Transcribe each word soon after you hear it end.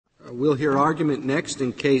We'll hear argument next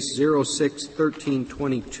in Case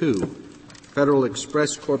 06-1322, Federal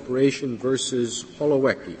Express Corporation versus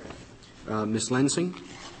Holowecki. Ms. Lensing.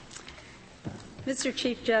 Mr.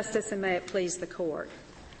 Chief Justice, and may it please the Court,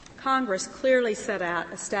 Congress clearly set out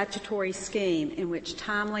a statutory scheme in which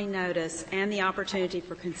timely notice and the opportunity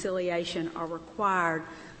for conciliation are required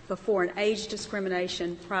before an age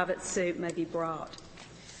discrimination private suit may be brought.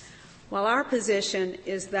 While our position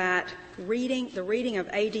is that the reading of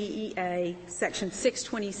ADEA Section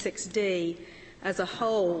 626D as a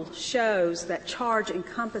whole shows that charge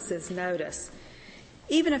encompasses notice,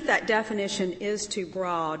 even if that definition is too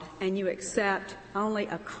broad and you accept only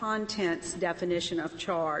a contents definition of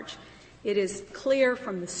charge, it is clear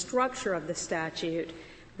from the structure of the statute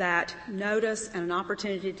that notice and an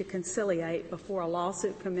opportunity to conciliate before a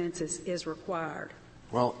lawsuit commences is required.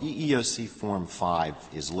 Well, EEOC Form 5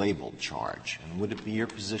 is labeled charge. And would it be your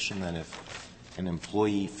position that if an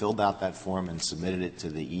employee filled out that form and submitted it to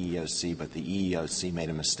the EEOC, but the EEOC made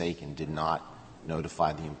a mistake and did not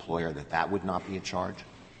notify the employer, that that would not be a charge?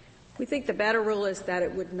 We think the better rule is that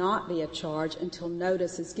it would not be a charge until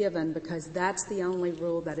notice is given, because that's the only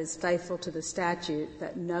rule that is faithful to the statute,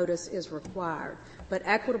 that notice is required. But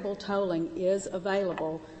equitable tolling is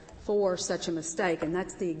available for such a mistake, and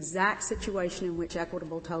that's the exact situation in which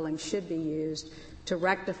equitable tolling should be used to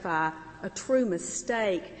rectify a true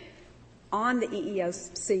mistake on the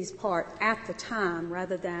EEOC's part at the time,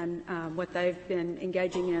 rather than what they've been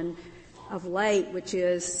engaging in of late, which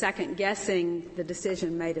is second-guessing the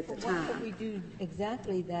decision made at the time. Why don't we do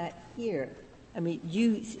exactly that here? I mean,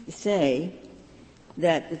 you say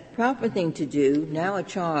that the proper thing to do, now a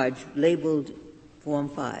charge labeled Form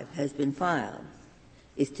 5 has been filed,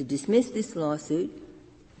 is to dismiss this lawsuit,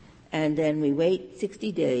 and then we wait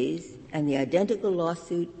 60 days, and the identical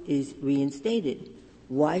lawsuit is reinstated.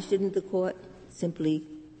 Why shouldn't the court simply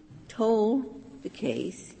toll the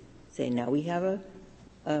case, say, now we have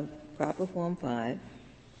a proper Form 5,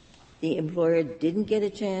 the employer didn't get a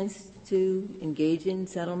chance to engage in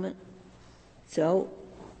settlement, so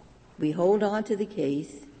we hold on to the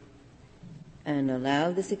case and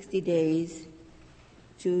allow the 60 days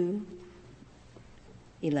to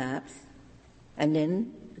elapse, and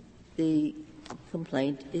then the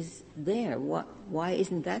complaint is there. Why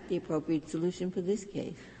isn't that the appropriate solution for this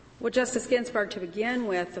case? Well, Justice Ginsburg, to begin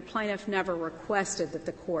with, the plaintiff never requested that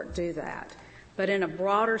the court do that. But in a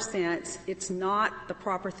broader sense, it's not the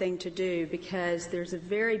proper thing to do, because there's a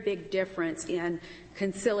very big difference in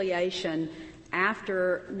conciliation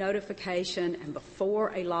after notification and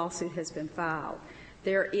before a lawsuit has been filed.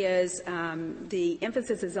 There is the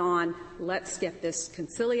emphasis is on let's get this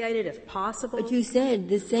conciliated if possible. But you said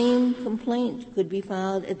the same complaint could be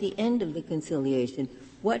filed at the end of the conciliation.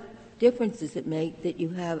 What difference does it make that you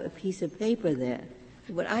have a piece of paper there?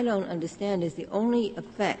 What I don't understand is the only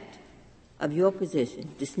effect of your position,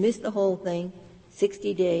 dismiss the whole thing,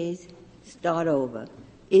 60 days, start over,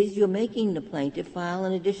 is you're making the plaintiff file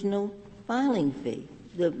an additional filing fee.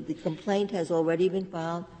 The complaint has already been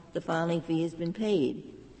filed. The filing fee has been paid.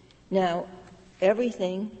 Now,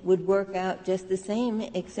 everything would work out just the same,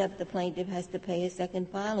 except the plaintiff has to pay a second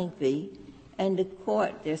filing fee, and the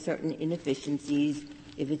court, there are certain inefficiencies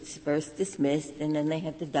if it's first dismissed, and then they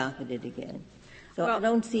have to docket it again. So I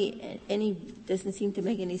don't see doesn't seem to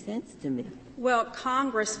make any sense to me. Well,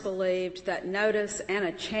 Congress believed that notice and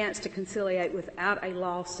a chance to conciliate without a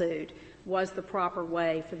lawsuit was the proper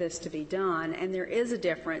way for this to be done, and there is a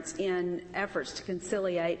difference in efforts to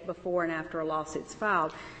conciliate before and after a lawsuit's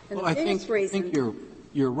filed. And well, I think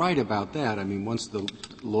you're right about that. I mean, once the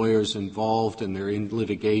lawyer's involved and they're in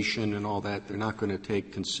litigation and all that, they're not going to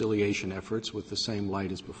take conciliation efforts with the same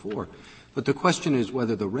light as before. But the question is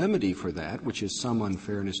whether the remedy for that, which is some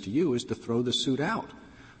unfairness to you, is to throw the suit out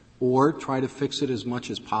or try to fix it as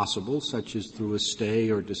much as possible, such as through a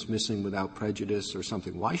stay or dismissing without prejudice or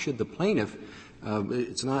something. Why should the plaintiff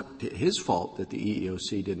it's not his fault that the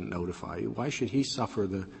EEOC didn't notify you. Why should he suffer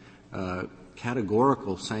the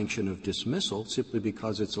categorical sanction of dismissal simply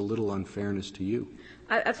because it's a little unfairness to you?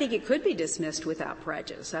 I think it could be dismissed without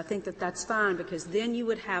prejudice. I think that that's fine, because then you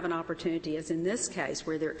would have an opportunity, as in this case,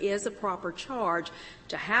 where there is a proper charge,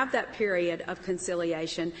 to have that period of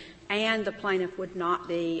conciliation, and the plaintiff would not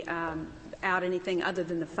be out anything other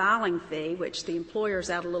than the filing fee, which the employer's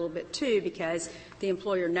out a little bit too, because the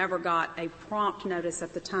employer never got a prompt notice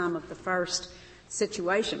at the time of the first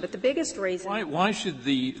situation. But the biggest reason — Why should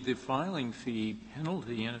the filing fee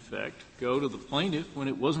penalty, in effect, go to the plaintiff when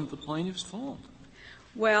it wasn't the plaintiff's fault?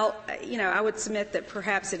 Well, I would submit that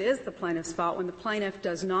perhaps it is the plaintiff's fault when the plaintiff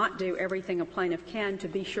does not do everything a plaintiff can to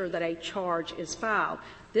be sure that a charge is filed.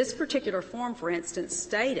 This particular form, for instance,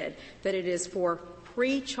 stated that it is for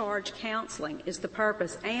pre-charge counseling is the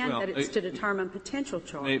purpose, and that it's to determine potential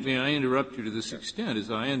charge. May I interrupt you to this extent? As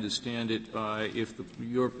I understand it,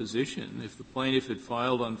 your position, if the plaintiff had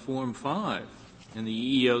filed on Form 5 and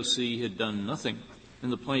the EEOC had done nothing,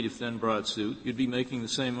 and the plaintiff then brought suit, you'd be making the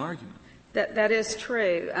same argument. That is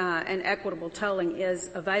true, and equitable tolling is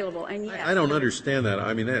available. And yes, I don't understand that.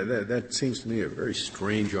 I mean, that seems to me a very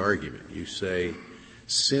strange argument. You say,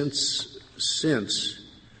 since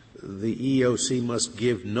the EEOC must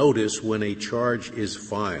give notice when a charge is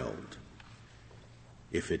filed.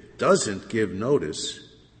 If it doesn't give notice,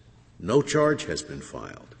 no charge has been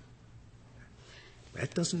filed.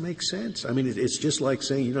 That doesn't make sense. I mean, it's just like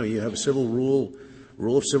saying, you have a civil rule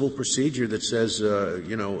of civil procedure that says,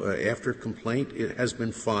 after complaint it has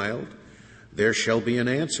been filed, there shall be an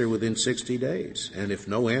answer within 60 days. And if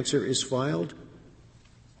no answer is filed,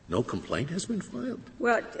 no complaint has been filed.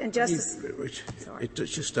 Well, and Justice, it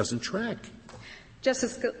just doesn't track.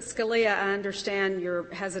 Justice Scalia, I understand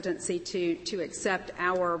your hesitancy to accept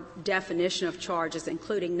our definition of charges,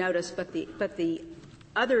 including notice, but the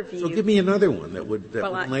other view. So give me another one that would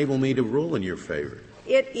enable me to rule in your favor.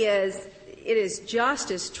 It is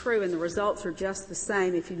just as true, and the results are just the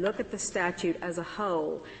same if you look at the statute as a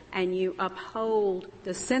whole and you uphold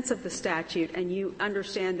the sense of the statute and you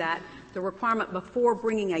understand that the requirement before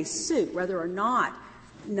bringing a suit, whether or not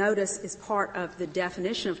notice is part of the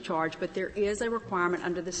definition of charge, but there is a requirement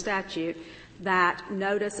under the statute that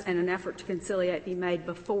notice and an effort to conciliate be made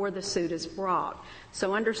before the suit is brought.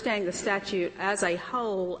 So understanding the statute as a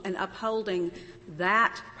whole and upholding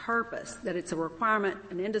that purpose, that it's a requirement,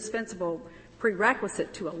 an indispensable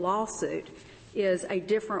prerequisite to a lawsuit, is a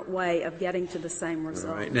different way of getting to the same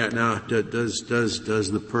result. All right. Now, does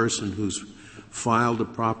the person who's filed a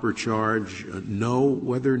proper charge know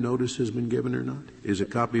whether notice has been given or not? Is a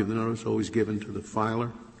copy of the notice always given to the filer?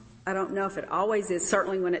 I don't know if it always is.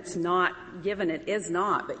 Certainly when it's not given, it is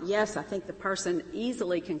not. But yes, I think the person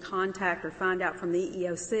easily can contact or find out from the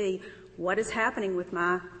EEOC what is happening with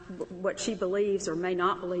what she believes or may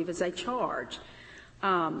not believe is a charge.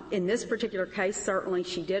 In this particular case, certainly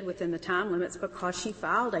she did within the time limits because she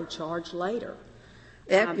filed a charge later.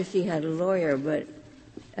 After she had a lawyer, but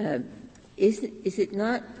is it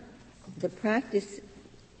not the practice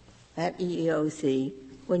at EEOC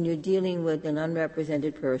when you're dealing with an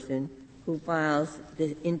unrepresented person who files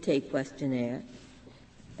the intake questionnaire,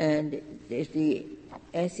 and if the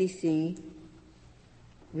SEC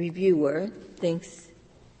reviewer thinks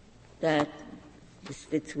that this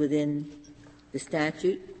fits within the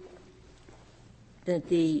statute, that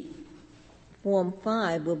the Form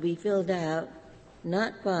 5 will be filled out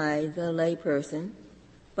not by the layperson,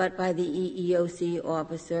 but by the EEOC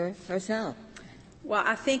officer herself? Well,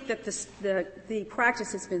 I think that the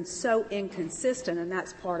practice has been so inconsistent, and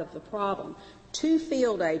that's part of the problem. Two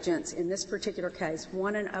field agents in this particular case,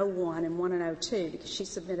 one in 01 and one in 02, because she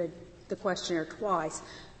submitted the questionnaire twice,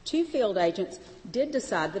 two field agents did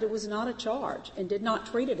decide that it was not a charge and did not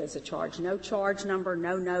treat it as a charge. No charge number,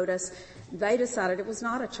 no notice. They decided it was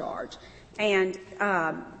not a charge. And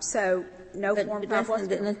so no Form 5 was.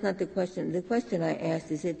 That's not the question. The question I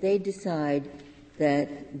asked is if they decide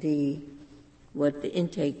that the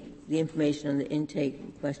information on the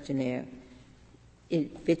intake questionnaire,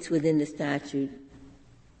 it fits within the statute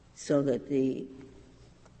so that the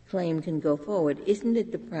claim can go forward, isn't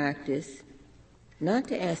it the practice not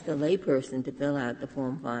to ask the layperson to fill out the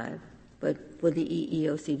Form 5, but for the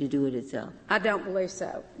EEOC to do it itself? I don't believe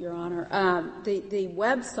so, Your Honor. The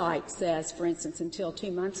website says, for instance, until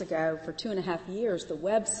 2 months ago, for 2.5 years, the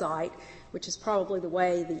website, which is probably the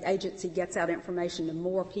way the agency gets out information to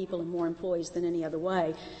more people and more employees than any other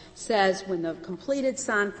way, says when the completed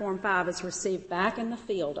signed Form 5 is received back in the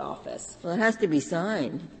field office. Well, it has to be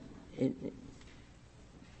signed.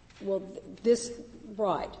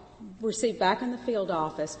 Right. Received back in the field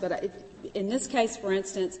office, but in this case, for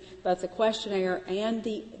instance, both the questionnaire and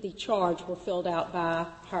the charge were filled out by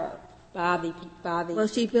her, by the. Well,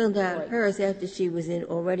 she filled out hers after she was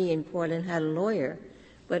already in court and had a lawyer.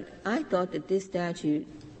 But I thought that this statute,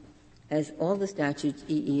 as all the statutes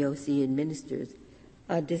EEOC administers,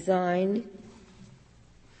 are designed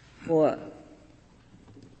for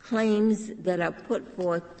claims that are put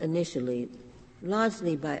forth initially,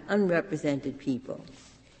 largely by unrepresented people.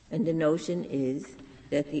 And the notion is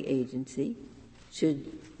that the agency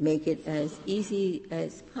should make it as easy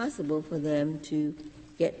as possible for them to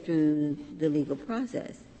get through the legal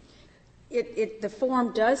process. The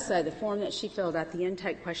form does say, the form that she filled out, the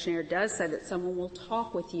intake questionnaire does say that someone will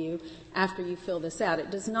talk with you after you fill this out.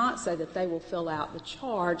 It does not say that they will fill out the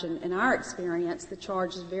charge, and in our experience, the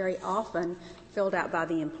charge is very often filled out by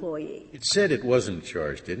the employee. It said it wasn't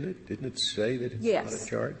charged, didn't it? Didn't it say that it's yes, not a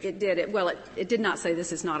charge? It did. It did not say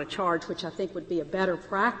this is not a charge, which I think would be a better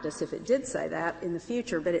practice if it did say that in the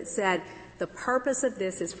future, but it said the purpose of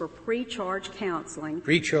this is for pre-charge counseling.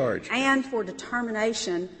 Pre-charge. And for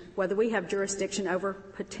determination whether we have jurisdiction over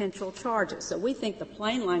potential charges. So we think the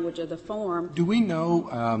plain language of the form. Do we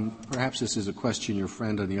know, perhaps this is a question your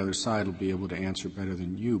friend on the other side will be able to answer better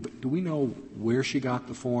than you, but do we know where she got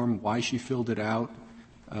the form, why she filled it out?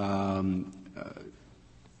 I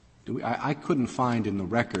couldn't find in the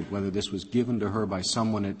record whether this was given to her by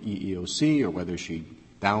someone at EEOC or whether she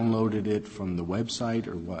downloaded it from the website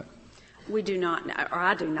or what. We do not know, or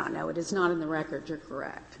I do not know. It is not in the record. You're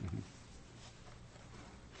correct. Mm-hmm.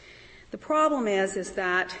 The problem is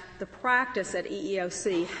that the practice at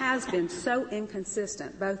EEOC has been so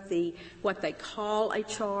inconsistent, both what they call a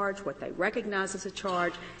charge, what they recognize as a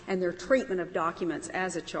charge, and their treatment of documents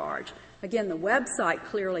as a charge. Again, the website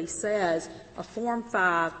clearly says a Form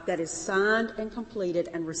 5 that is signed and completed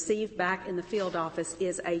and received back in the field office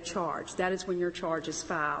is a charge. That is when your charge is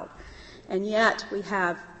filed. And yet we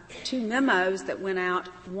have two memos that went out,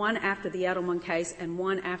 one after the Edelman case and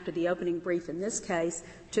one after the opening brief in this case,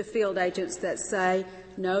 to field agents that say,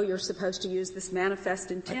 no, you're supposed to use this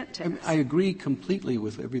manifest intent test. I agree completely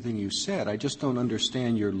with everything you said. I just don't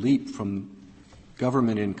understand your leap from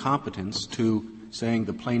government incompetence to saying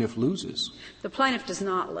the plaintiff loses. The plaintiff does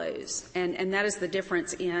not lose, and that is the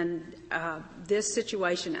difference in this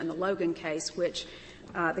situation and the Logan case, which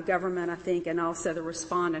the government, I think, and also the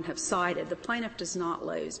respondent have cited. The plaintiff does not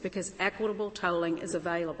lose because equitable tolling is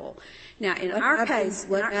available. Now, in our case,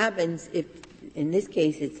 what happens if, in this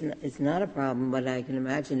case, it's not a problem, but I can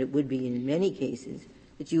imagine it would be in many cases,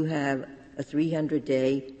 that you have a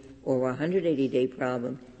 300-day or a 180-day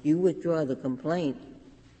problem. You withdraw the complaint,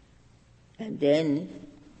 and then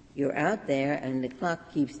you're out there, and the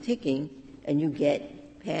clock keeps ticking, and you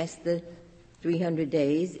get past the 300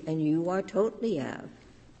 days, and you are totally out.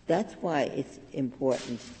 That's why it's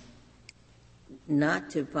important not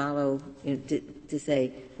to follow, to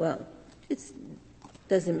say, well, it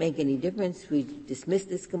doesn't make any difference. We dismiss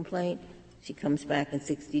this complaint. She comes back in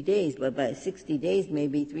 60 days, but by 60 days,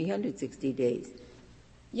 maybe 360 days.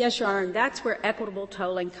 Yes, Your Honor, and that's where equitable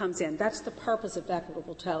tolling comes in. That's the purpose of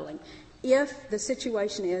equitable tolling. If the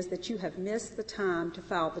situation is that you have missed the time to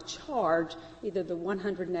file the charge, either the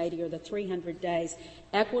 180 or the 300 days,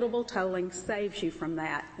 equitable tolling saves you from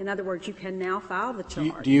that. In other words, you can now file the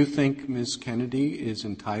charge. Do you think Ms. Kennedy is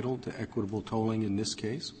entitled to equitable tolling in this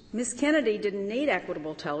case? Ms. Kennedy didn't need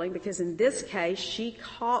equitable tolling because in this case she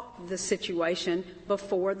caught the situation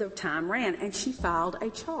before the time ran and she filed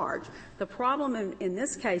a charge. The problem in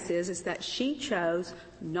this case is that she chose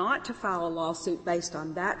not to file a lawsuit based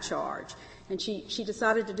on that charge. And she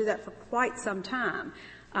decided to do that for quite some time.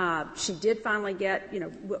 She did finally get,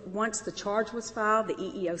 once the charge was filed, the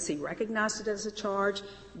EEOC recognized it as a charge.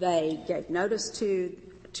 They gave notice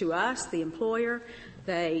to us, the employer.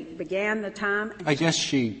 They began the time. I guess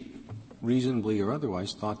she reasonably or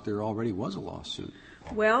otherwise thought there already was a lawsuit.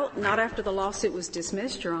 Well, not after the lawsuit was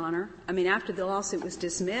dismissed, Your Honor. I mean, after the lawsuit was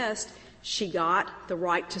dismissed, she got the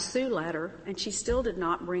right to sue letter, and she still did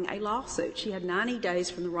not bring a lawsuit. She had 90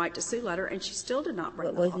 days from the right to sue letter, and she still did not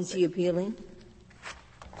bring the lawsuit. Wasn't she appealing?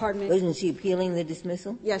 Pardon me? Wasn't she appealing the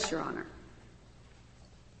dismissal? Yes, Your Honor.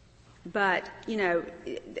 But,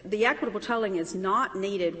 the equitable tolling is not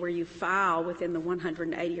needed where you file within the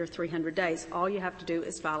 180 or 300 days. All you have to do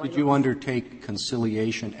is file a lawsuit. Did you undertake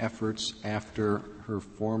conciliation efforts after her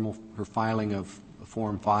filing of a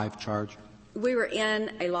Form 5 charge? We were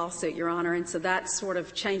in a lawsuit, Your Honor, and so that sort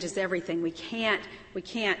of changes everything. We can't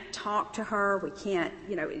talk to her. We can't,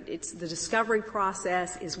 it's the discovery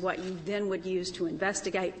process is what you then would use to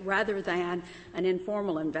investigate rather than an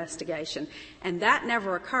informal investigation. And that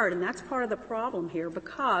never occurred, and that's part of the problem here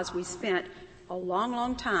because we spent a long,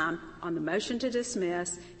 long time on the motion to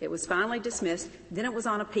dismiss. It was finally dismissed. Then it was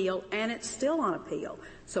on appeal, and it's still on appeal.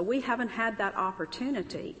 So we haven't had that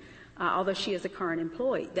opportunity. Although she is a current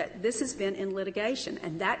employee, that this has been in litigation,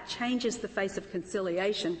 and that changes the face of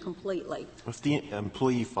conciliation completely. If the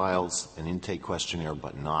employee files an intake questionnaire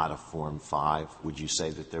but not a Form 5, would you say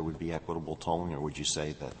that there would be equitable tolling, or would you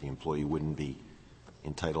say that the employee wouldn't be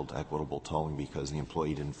entitled to equitable tolling because the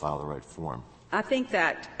employee didn't file the right form? I think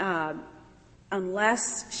that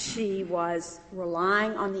unless she was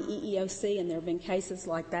relying on the EEOC, and there have been cases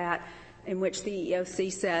like that, in which the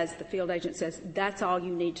EEOC says, the field agent says, that's all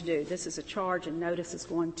you need to do. This is a charge and notice is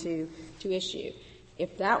going to issue.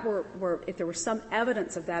 If that if there were some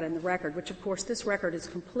evidence of that in the record, which of course this record is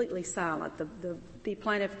completely silent, the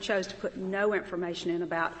plaintiff chose to put no information in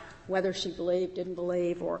about whether she believed, didn't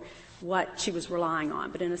believe, or what she was relying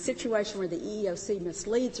on. But in a situation where the EEOC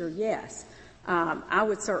misleads her, yes. I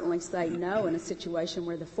would certainly say no in a situation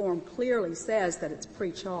where the form clearly says that it's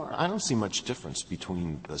pre-charged. I don't see much difference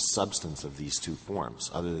between the substance of these two forms,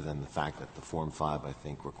 other than the fact that the Form 5, I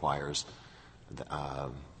think, requires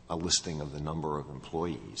a listing of the number of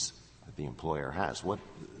employees that the employer has.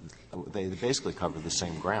 They basically cover the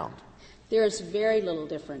same ground. There's very little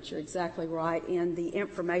difference. You're exactly right in the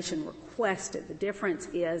information requested. The difference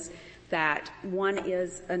is that one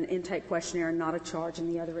is an intake questionnaire, not a charge,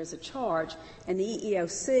 and the other is a charge. And the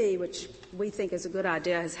EEOC, which we think is a good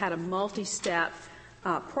idea, has had a multi-step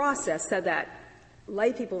process so that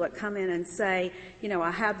lay people that come in and say,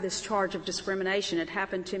 I have this charge of discrimination. It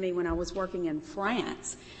happened to me when I was working in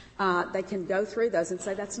France. They can go through those and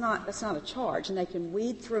say that's not a charge, and they can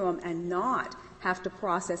weed through them and not have to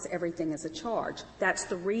process everything as a charge. That's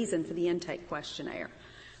the reason for the intake questionnaire.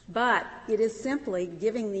 But it is simply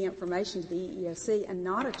giving the information to the EEOC and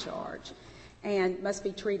not a charge, and must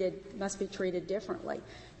be treated differently.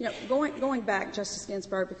 Going back, Justice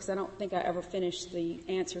Ginsburg, because I don't think I ever finished the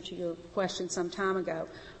answer to your question some time ago.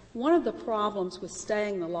 One of the problems with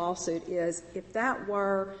staying the lawsuit is if that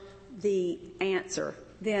were the answer,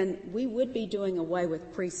 then we would be doing away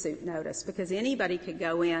with pre-suit notice, because anybody could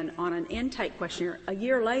go in on an intake questionnaire a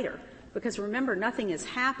year later. Because remember, nothing is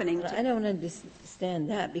happening. Well, I don't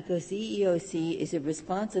understand that, because the EEOC is a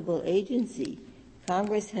responsible agency.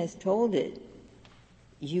 Congress has told it,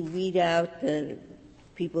 you weed out the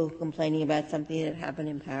people complaining about something that happened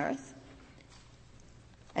in Paris,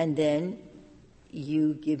 and then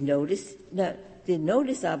you give notice. Now, the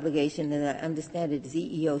notice obligation, as I understand it, is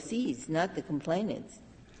EEOC's, not the complainants.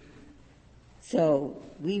 So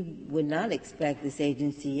we would not expect this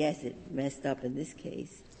agency, yes, it messed up in this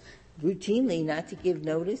case, routinely not to give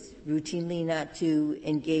notice, routinely not to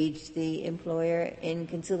engage the employer in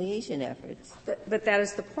conciliation efforts. But that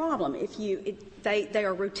is the problem. They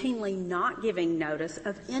are routinely not giving notice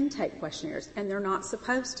of intake questionnaires, and they're not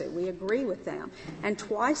supposed to. We agree with them. And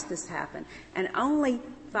twice this happened. And only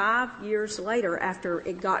 5 years later, after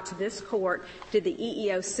it got to this court, did the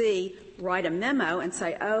EEOC write a memo and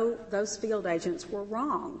say, those field agents were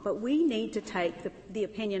wrong. But we need to take the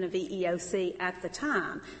opinion of EEOC at the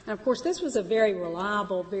time. And, of course, this was a very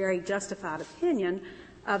reliable, very justified opinion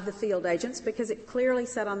of the field agents, because it clearly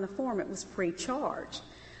said on the form it was pre-charged.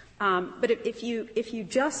 But if you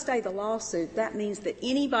just stay the lawsuit, that means that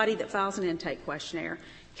anybody that files an intake questionnaire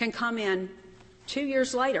can come in 2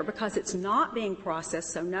 years later, because it's not being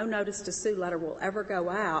processed, so no notice to sue letter will ever go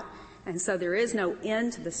out, and so there is no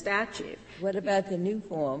end to the statute. What about the new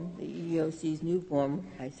form, the EEOC's new form,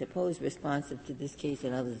 I suppose responsive to this case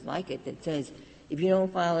and others like it, that says if you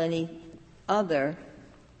don't file any other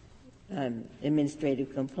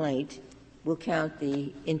administrative complaint, we'll count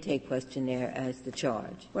the intake questionnaire as the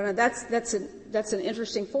charge? Well, that's an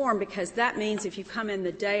interesting form, because that means if you come in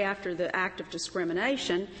the day after the act of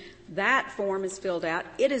discrimination, that form is filled out.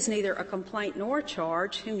 It is neither a complaint nor a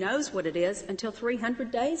charge. Who knows what it is until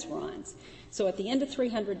 300 days runs. So at the end of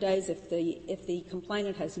 300 days, if the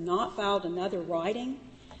complainant has not filed another writing,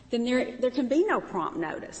 then there can be no prompt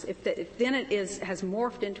notice. If then it has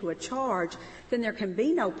morphed into a charge, then there can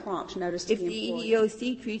be no prompt notice to the employer. If the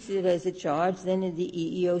EEOC treats it as a charge, then the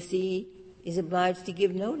EEOC is obliged to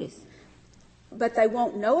give notice. But they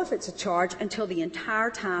won't know if it's a charge until the entire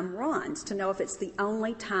time runs, to know if it's the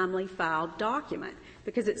only timely filed document.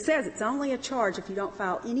 Because it says it's only a charge if you don't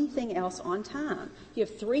file anything else on time. You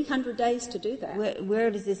have 300 days to do that. Where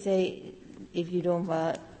does it say if you don't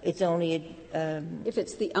file, it's only if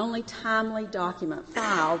it's the only timely document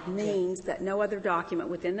filed, means that no other document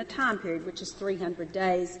within the time period, which is 300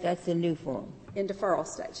 days. That's the new form. In deferral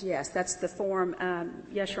stage, yes. That's the form,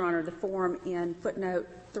 yes, Your Honor, the form in footnote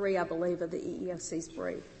 3, I believe, of the EEOC's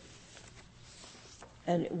brief.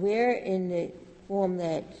 And where in the form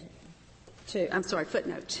that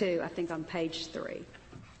footnote 2, I think on page 3.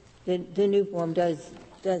 The new form does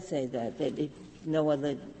say that if no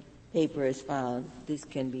other paper is filed, this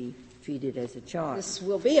can be treated as a charge. This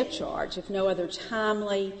will be a charge if no other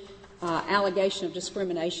timely allegation of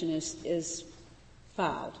discrimination is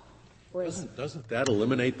filed. Doesn't that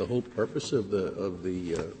eliminate the whole purpose of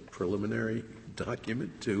the preliminary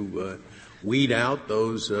document, to weed out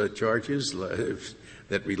those charges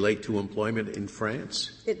that relate to employment in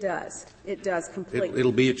France? It does. It does completely.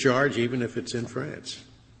 It'll be a charge even if it's in France.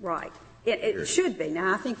 Right. It should be.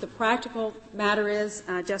 Now, I think the practical matter is,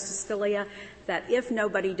 Justice Scalia, that if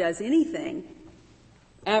nobody does anything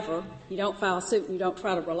ever, you don't file a suit and you don't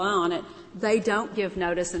try to rely on it, they don't give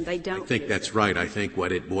notice and they don't. I think that's right. I think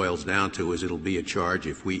what it boils down to is it'll be a charge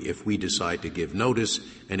if we decide to give notice,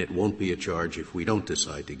 and it won't be a charge if we don't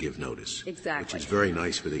decide to give notice. Exactly. Which is very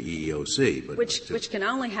nice for the EEOC. But which can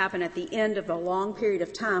only happen at the end of a long period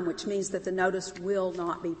of time, which means that the notice will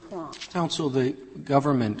not be prompt. Counsel, the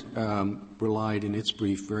government relied in its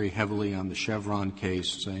brief very heavily on the Chevron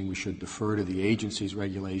case, saying we should defer to the agency's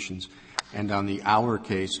regulations, and on the Our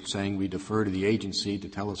case, saying we defer to the agency to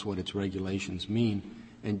tell us what its regulations mean.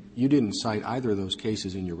 And you didn't cite either of those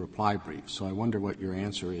cases in your reply brief, so I wonder what your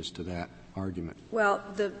answer is to that argument. Well,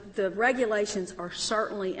 the regulations are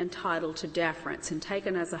certainly entitled to deference, and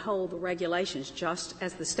taken as a whole, the regulations, just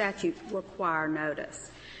as the statute, require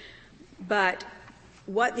notice. But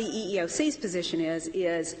what the EEOC's position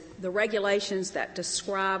is the regulations that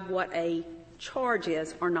describe what a charge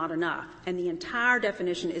is are not enough, and the entire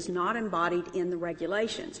definition is not embodied in the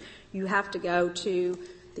regulations. You have to go to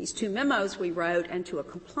these two memos we wrote and to a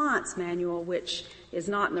compliance manual, which is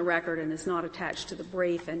not in the record and is not attached to the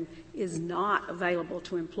brief and is not available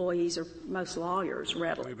to employees or most lawyers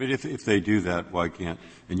readily. But if they do that, why can't,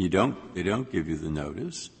 and they don't give you the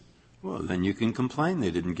notice, well, then you can complain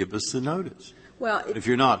they didn't give us the notice. Well, if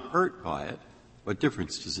you're not hurt by it, what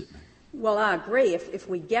difference does it make? Well, I agree. If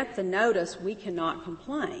we get the notice, we cannot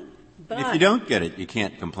complain. But if you don't get it, you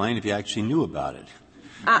can't complain if you actually knew about it.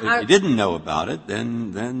 If you didn't know about it,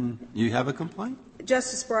 then you have a complaint.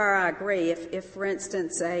 Justice Breyer, I agree. If for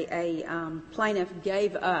instance, a plaintiff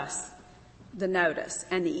gave us the notice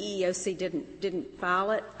and the EEOC didn't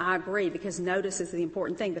file it, I agree, because notice is the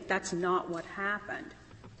important thing. But that's not what happened.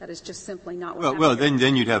 That is just simply not what happened. Well,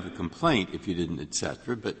 then you'd have a complaint if you didn't, et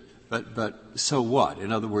cetera. But so what?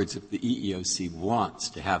 In other words, if the EEOC wants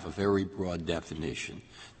to have a very broad definition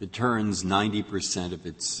that turns 90% of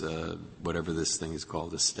its whatever this thing is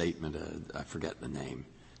called, a statement, I forget the name.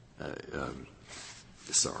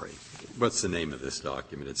 Sorry. What's the name of this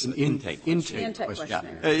document? It's an intake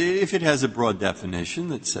questionnaire. Yeah. If it has a broad definition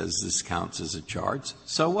that says this counts as a charge,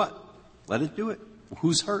 so what? Let it do it.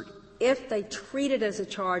 Who's hurt? If they treat it as a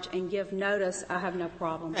charge and give notice, I have no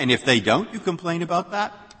problem. And if they don't, you complain about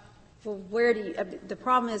that? Well, the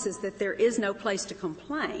problem is that there is no place to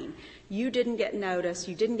complain. You didn't get notice.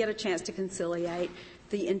 You didn't get a chance to conciliate.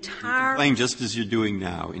 The entire. You complain just as you're doing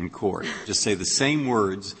now in court. Just say the same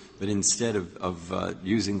words, but instead of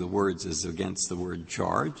using the words as against the word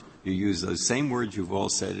charge, you use those same words you've all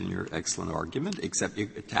said in your excellent argument, except you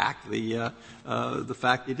attack the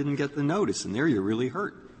fact you didn't get the notice, and there you're really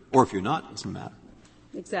hurt. Or if you're not, it doesn't matter.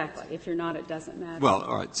 Exactly. If you're not, it doesn't matter. Well,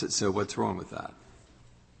 all right. So what's wrong with that?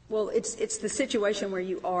 Well, it's the situation where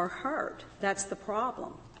you are hurt. That's the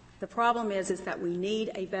problem. The problem is that we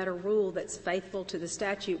need a better rule that's faithful to the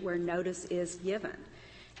statute where notice is given.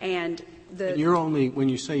 And you're only, when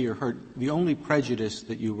you say you're hurt, the only prejudice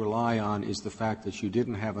that you rely on is the fact that you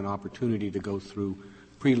didn't have an opportunity to go through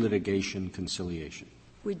pre-litigation conciliation.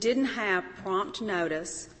 We didn't have prompt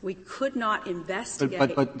notice. We could not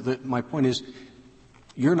investigate. But my point is,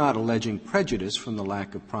 you're not alleging prejudice from the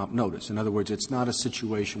lack of prompt notice. In other words, it's not a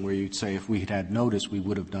situation where you'd say if we had had notice, we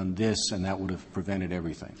would have done this and that would have prevented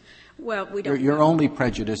everything. Well, we don't. Your only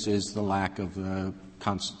prejudice is the lack of the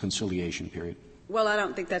conciliation period. Well, I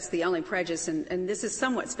don't think that's the only prejudice, and this is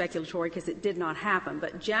somewhat speculatory because it did not happen.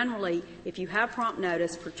 But generally, if you have prompt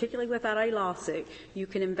notice, particularly without a lawsuit, you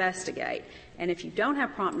can investigate. And if you don't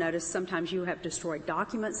have prompt notice, sometimes you have destroyed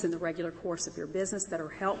documents in the regular course of your business that are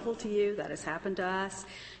helpful to you. That has happened to us.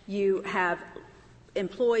 You have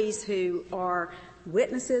employees who are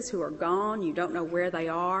witnesses who are gone. You don't know where they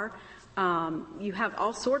are. You have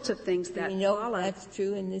all sorts of things that Do you know that's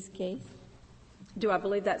true in this case? Do I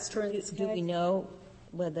believe that's true in this case? Do we know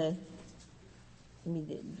whether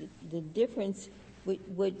the difference,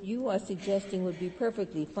 what you are suggesting would be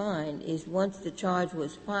perfectly fine is once the charge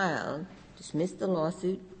was filed, dismiss the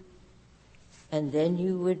lawsuit, and then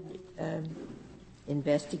you would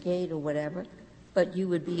investigate or whatever, but you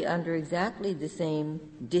would be under exactly the same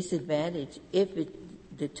disadvantage if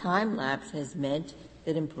the time lapse has meant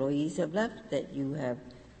that employees have left, that you have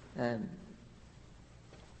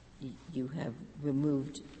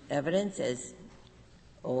removed evidence as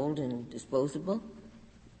old and disposable.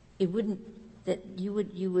 It wouldn't that you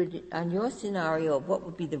would on your scenario of what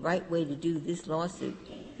would be the right way to do this lawsuit,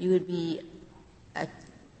 you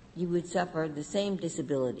would suffer the same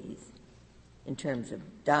disabilities in terms of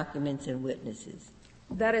documents and witnesses.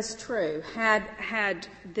 That is true. Had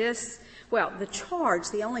this, well,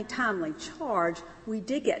 the only timely charge, we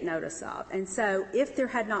did get notice of. And so if there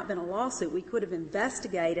had not been a lawsuit, we could have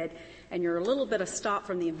investigated, and you're a little bit of stop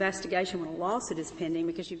from the investigation when a lawsuit is pending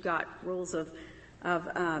because you've got rules of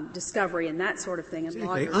discovery and that sort of thing.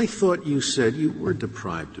 And I thought you said you were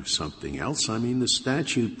deprived of something else. I mean, the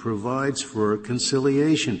statute provides for a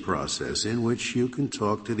conciliation process in which you can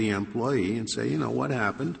talk to the employee and say, what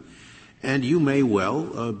happened? And you may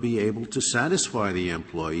well be able to satisfy the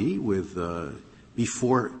employee with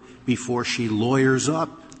before she lawyers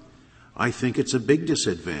up. I think it's a big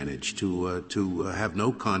disadvantage to have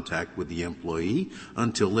no contact with the employee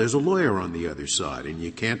until there's a lawyer on the other side, and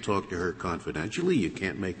you can't talk to her confidentially. You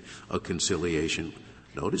can't make a conciliation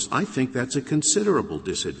notice. I think that's a considerable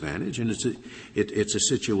disadvantage, and it's a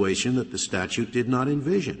situation that the statute did not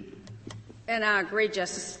envision. And I agree,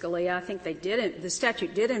 Justice Scalia. I think the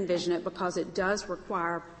statute did envision it because it does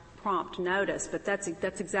require prompt notice, but that's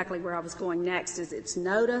exactly where I was going next, is it's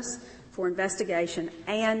notice for investigation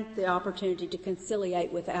and the opportunity to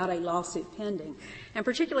conciliate without a lawsuit pending. And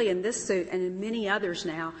particularly in this suit and in many others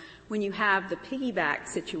now, when you have the piggyback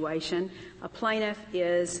situation, a plaintiff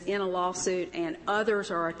is in a lawsuit and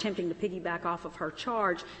others are attempting to piggyback off of her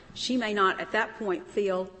charge, she may not at that point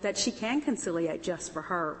feel that she can conciliate just for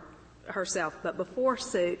herself. But before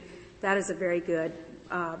suit, that is a very good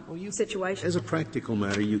situation. As a practical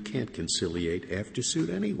matter, you can't conciliate after suit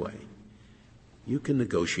anyway. You can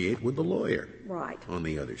negotiate with the lawyer on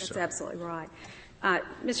the other side. That's absolutely right.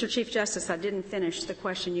 Mr. Chief Justice, I didn't finish the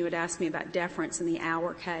question you had asked me about deference in the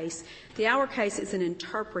Auer case. The Auer case is an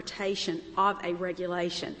interpretation of a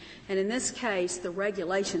regulation. And in this case, the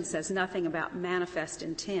regulation says nothing about manifest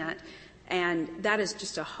intent. And that is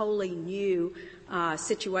just a wholly new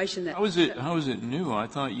situation. How is it new? I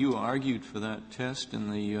thought you argued for that test in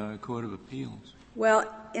the Court of Appeals. Well,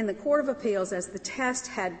 in the Court of Appeals, as the test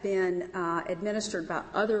had been administered by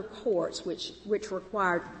other courts, which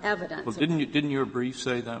required evidence. Well, didn't your brief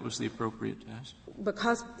say that was the appropriate test?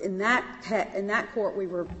 Because in that court we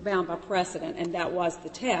were bound by precedent, and that was the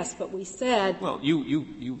test. But we said, well,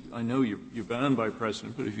 I know you're bound by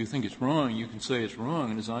precedent, but if you think it's wrong, you can say it's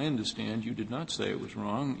wrong. And as I understand, you did not say it was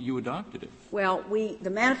wrong; you adopted it. Well, the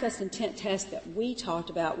manifest intent test that we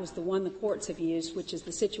talked about was the one the courts have used, which is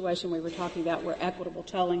the situation we were talking about where equitable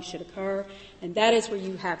tolling should occur, and that is where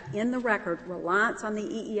you have in the record reliance on the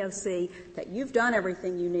EEOC that you've done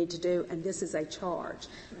everything you need to do, and this is a charge.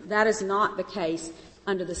 That is not the case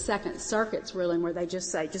under the Second Circuit's ruling, where they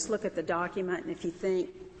just say, just look at the document, and if you think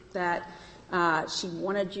that she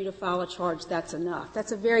wanted you to file a charge, that's enough.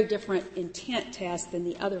 That's a very different intent test than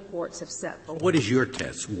the other courts have set forth. What is your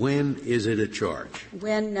test? When is it a charge?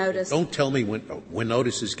 When notice. Don't tell me when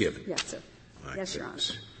notice is given. Yes, sir. Yes, Your Honor.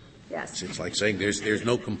 Yes. It's like saying there's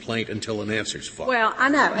no complaint until an answer's filed. Well, I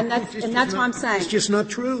know, and that's what I'm saying. It's just not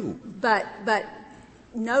true. But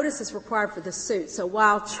notice is required for the suit. So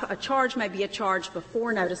while a charge may be a charge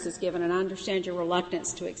before notice is given, and I understand your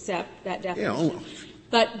reluctance to accept that definition. Yeah,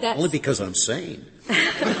 but that's only because I'm sane.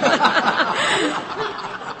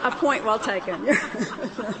 A point well taken.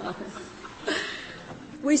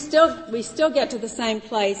 We still get to the same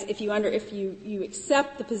place if you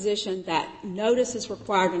accept the position that notice is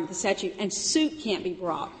required under the statute and suit can't be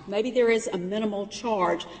brought. Maybe there is a minimal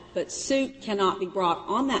charge, but suit cannot be brought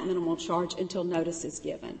on that minimal charge until notice is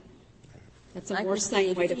given. That's a more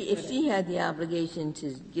sane way to put it. If she had the obligation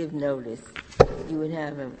to give notice, you would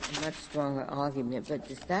have a much stronger argument. But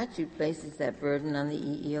the statute places that burden on the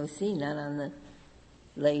EEOC, not on the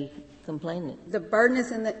lay complainant. The burden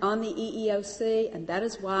is on the EEOC, and that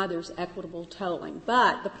is why there's equitable tolling.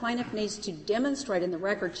 But the plaintiff needs to demonstrate in the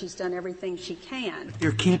record she's done everything she can.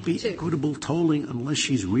 There can't be equitable tolling unless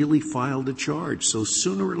she's really filed a charge. So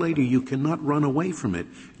sooner or later you cannot run away from it.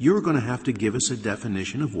 You're going to have to give us a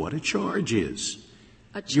definition of what a charge is.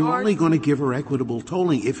 You're only going to give her equitable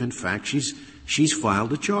tolling if, in fact, she's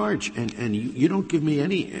filed a charge. And you don't give me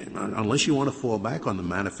any, unless you want to fall back on the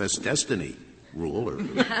manifest destiny rule. Or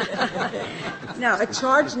No, a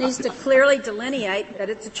charge needs to clearly delineate that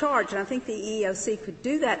it's a charge. And I think the EEOC could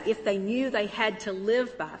do that if they knew they had to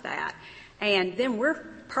live by that. And then we're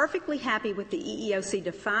perfectly happy with the EEOC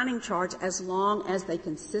defining charge as long as they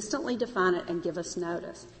consistently define it and give us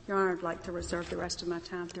notice. Your Honor, I'd like to reserve the rest of my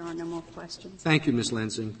time if there are no more questions. Thank you, Ms.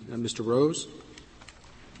 Lansing. Mr. Rose?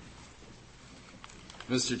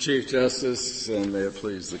 Mr. Chief Justice, and may it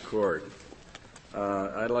please the Court,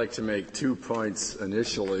 I'd like to make 2 points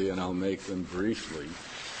initially, and I'll make them briefly,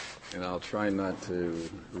 and I'll try not to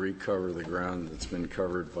recover the ground that's been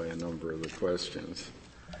covered by a number of the questions.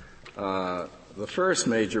 The first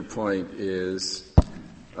major point is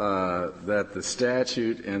that the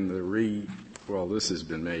statute and this has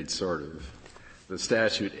been made sort of. The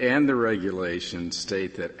statute and the regulation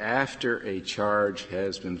state that after a charge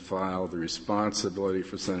has been filed, the responsibility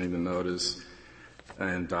for sending the notice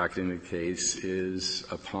and docketing the case is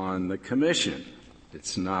upon the commission.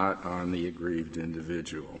 It's not on the aggrieved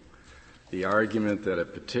individual. The argument that a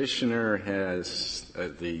petitioner has,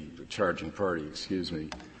 the charging party,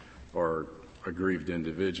 or aggrieved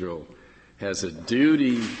individual, has a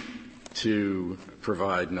duty to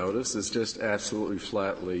provide notice is just absolutely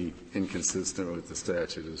flatly inconsistent with the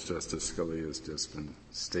statute, as Justice Scalia has just been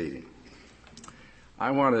stating.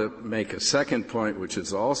 I want to make a second point, which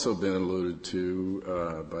has also been alluded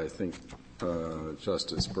to by, I think,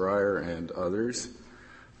 Justice Breyer and others.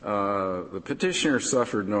 The petitioner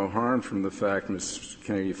suffered no harm from the fact Ms.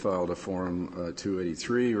 Kennedy filed a Form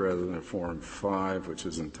 283 rather than a Form 5, which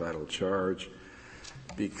is entitled charge,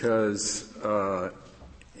 because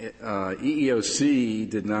EEOC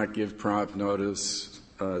did not give prompt notice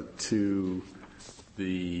to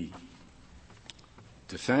the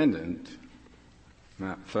defendant,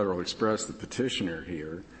 not Federal Express, the petitioner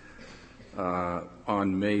here,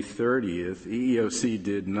 on May 30th. EEOC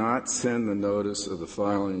did not send the notice of the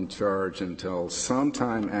filing charge until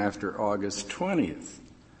sometime after August 20th,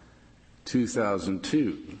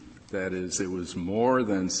 2002. That is, it was more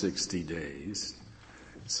than 60 days,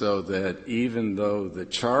 so that even though the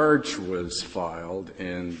charge was filed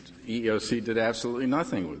and EEOC did absolutely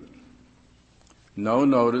nothing with it. No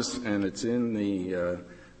notice, and it's in the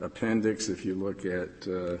appendix if you look at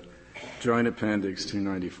Joint Appendix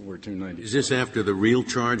 294, 296. Is this after the real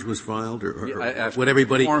charge was filed, or after would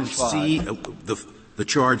everybody Form see the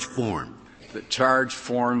charge form? The charge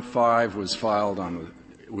Form 5 was filed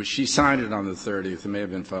she signed it on the 30th. It may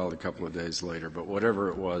have been filed a couple of days later, but whatever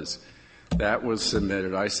it was, that was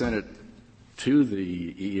submitted. I sent it to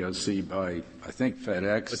the EEOC by, I think,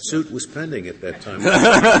 FedEx. But suit was pending at that time.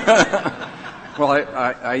 Well,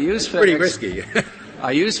 I use FedEx. Pretty risky.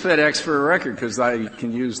 I use FedEx for a record because I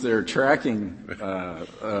can use their tracking,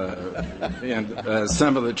 and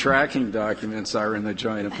some of the tracking documents are in the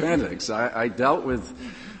Joint Appendix. I dealt with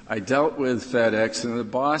FedEx in the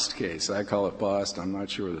Bost case. I call it Bost. I'm not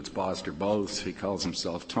sure whether it's Bost or Bost. He calls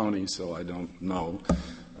himself Tony, so I don't know.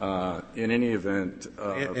 In any event,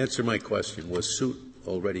 answer my question. Was suit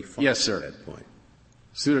already filed? Yes, sir. At that point?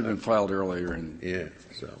 Suit had been filed earlier.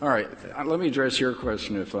 All right. Let me address your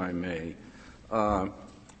question, if I may.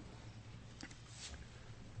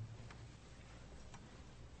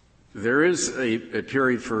 There is a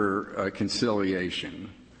period for conciliation.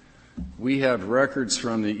 We have records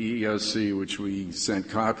from the EEOC, which we sent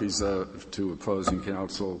copies of to opposing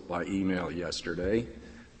counsel by email yesterday,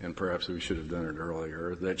 and perhaps we should have done it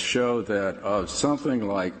earlier, that show that of something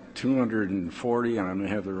like 240, and I may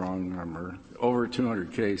have the wrong number, over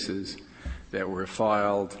 200 cases that were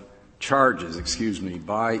filed,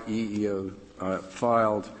 by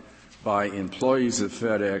filed by employees of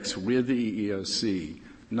FedEx with the EEOC,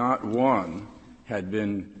 not one had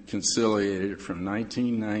been conciliated from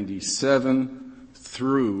 1997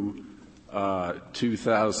 through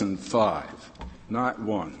 2005. Not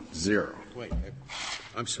one. Zero. Wait.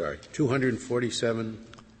 I'm sorry. 247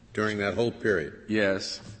 during that whole period?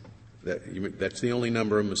 Yes. That's the only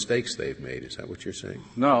number of mistakes they've made. Is that what you're saying?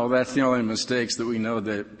 No, that's the only mistakes that we know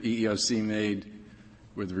that EEOC made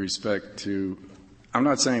with respect to — I'm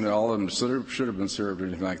not saying that all of them should have been served or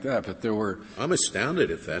anything like that, but there were — I'm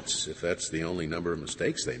astounded if that's the only number of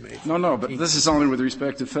mistakes they made. No, but this is only with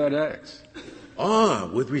respect to FedEx.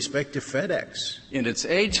 With respect to FedEx. In its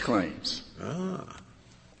age claims. Ah.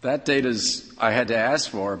 That data I had to ask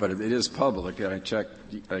for, but it is public. I checked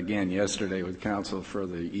again yesterday with counsel for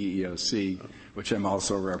the EEOC, which I'm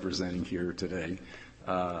also representing here today.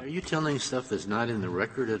 Are you telling stuff that's not in the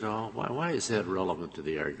record at all? Why is that relevant to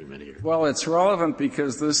the argument here? Well, it's relevant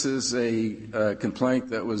because this is a complaint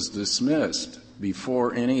that was dismissed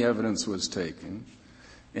before any evidence was taken,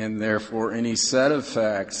 and therefore any set of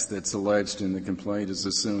facts that's alleged in the complaint is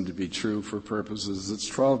assumed to be true for purposes of its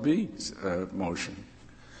 12B motion.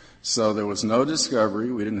 So there was no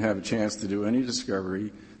discovery. We didn't have a chance to do any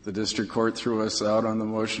discovery. The district court threw us out on the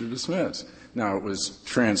motion to dismiss. Now, it was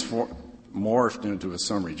morphed into a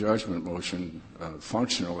summary judgment motion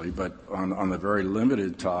functionally, but on the very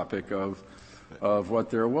limited topic of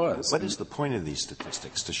what there was. What is the point of these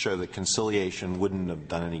statistics? To show that conciliation wouldn't have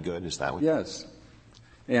done any good? Is that what? Yes.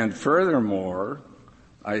 And furthermore,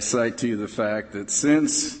 I cite to you the fact that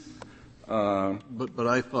since But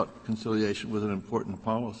I thought conciliation was an important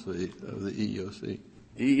policy of the EEOC.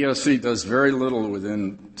 EEOC does very little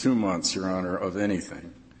within 2 months, Your Honor, of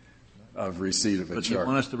anything. receipt of a But charge. you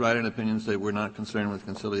want us to write an opinion and say we're not concerned with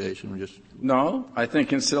conciliation? No, I think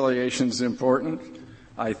conciliation is important.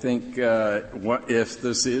 I think if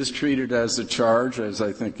this is treated as a charge, as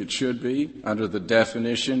I think it should be, under the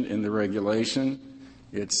definition in the regulation,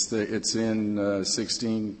 it's in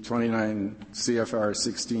 29 CFR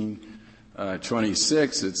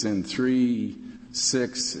 1626. It's in 3,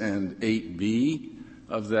 6, and 8B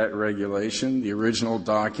of that regulation. The original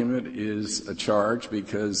document is a charge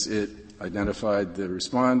because it identified the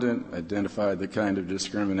respondent, identified the kind of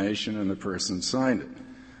discrimination, and the person signed it.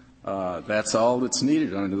 That's all that's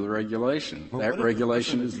needed under the regulation. Well, that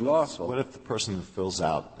regulation is lawful. What if the person who fills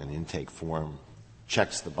out an intake form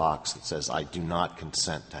checks the box that says, I do not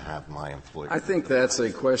consent to have my employer? I think that's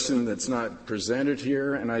a question that's not presented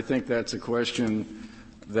here, and I think that's a question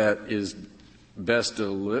that is best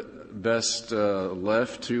left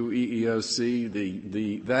to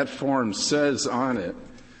EEOC. That form says on it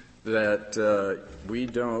that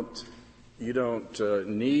you don't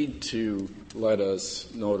need to let us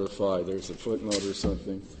notify. There's a footnote or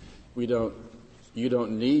something. You don't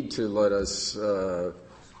need to let us.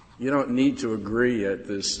 You don't need to agree at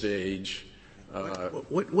this stage.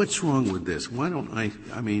 What's wrong with this? Why don't I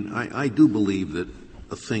mean, I do believe that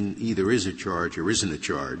a thing either is a charge or isn't a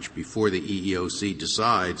charge before the EEOC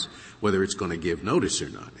decides whether it's going to give notice or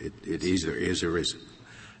not. It either is or isn't.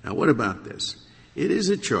 Now, what about this? It is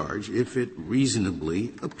a charge if it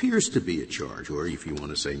reasonably appears to be a charge, or if you want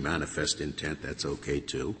to say manifest intent, that's okay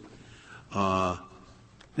too. Now,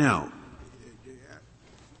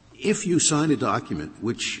 if you sign a document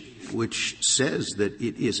which says that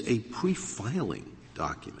it is a pre-filing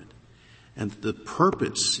document, and the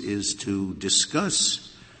purpose is to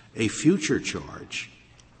discuss a future charge,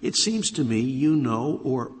 it seems to me you know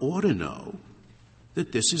or ought to know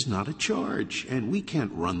that this is not a charge, and we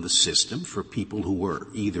can't run the system for people who are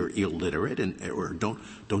either illiterate or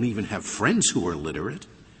don't even have friends who are literate.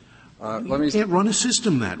 You can't run a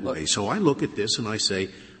system that way. So I look at this and I say,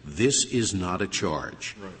 this is not a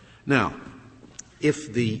charge. Right. Now,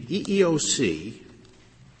 if the EEOC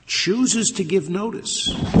chooses to give notice,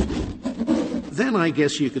 then I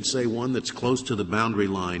guess you could say one that's close to the boundary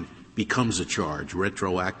line becomes a charge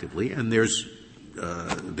retroactively, and there's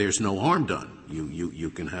no harm done.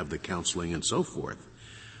 You can have the counseling and so forth.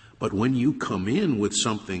 But when you come in with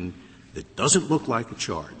something that doesn't look like a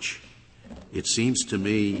charge, it seems to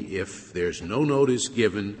me if there's no notice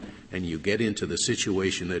given and you get into the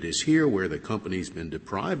situation that is here where the company's been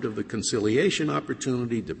deprived of the conciliation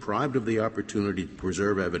opportunity, deprived of the opportunity to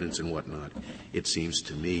preserve evidence and whatnot, it seems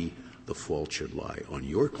to me the fault should lie on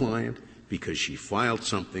your client because she filed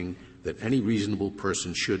something that any reasonable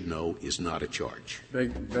person should know is not a charge.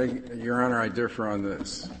 Your Honor, I differ on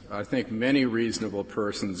this. I think many reasonable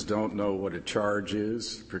persons don't know what a charge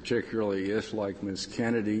is, particularly if, like Ms.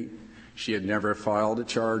 Kennedy, she had never filed a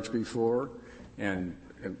charge before, and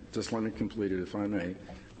just let me complete it if I may.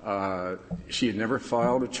 She had never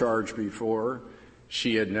filed a charge before.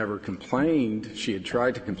 She had never complained. She had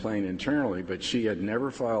tried to complain internally, but she had never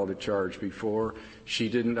filed a charge before. She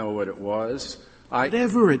didn't know what it was.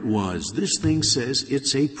 Whatever it was, this thing says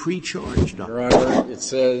it's a pre-charge document. Your Honor, it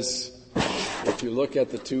says, if you look at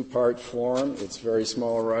the two-part form, it's very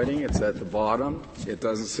small writing. It's at the bottom. It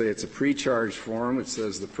doesn't say it's a pre-charge form. It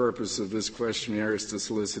says the purpose of this questionnaire is to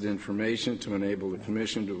solicit information to enable the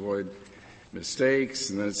Commission to avoid mistakes.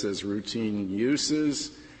 And then it says routine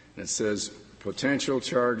uses. And it says potential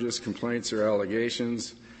charges, complaints, or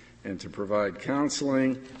allegations, and to provide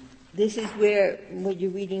counseling. This is what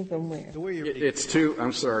you're reading from where? It's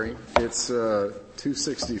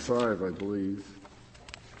 265, I believe.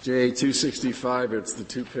 JA-265, it's the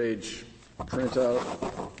two-page printout.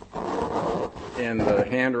 And the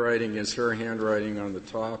handwriting is her handwriting on the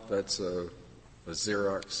top. That's a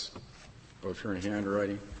Xerox of her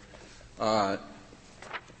handwriting.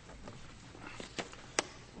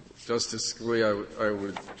 Justice Scalia, I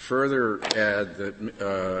would further add that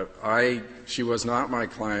she was not my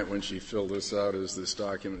client when she filled this out, as this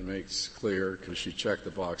document makes clear, because she checked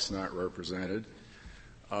the box not represented.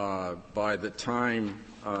 By the time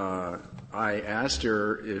I asked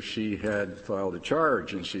her if she had filed a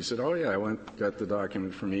charge, and she said, oh, yeah, got the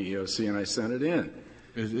document from EEOC, and I sent it in.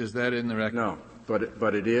 Is that in the record? No.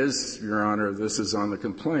 But it is, Your Honor, this is on the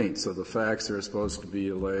complaint, so the facts are supposed to be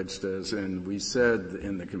alleged as, and we said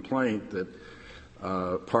in the complaint that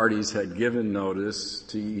parties had given notice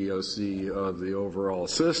to EEOC of the overall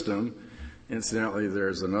system. Incidentally,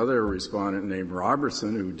 there's another respondent named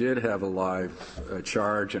Robertson who did have a live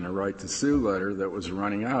charge and a right to sue letter that was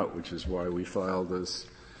running out, which is why we filed this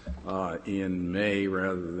in May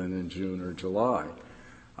rather than in June or July.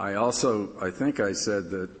 I think I said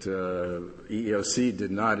that EEOC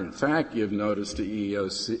did not, in fact, give notice to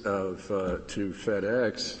to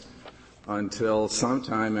FedEx until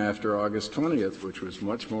sometime after August 20th, which was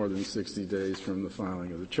much more than 60 days from the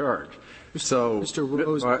filing of the charge. So, Mr.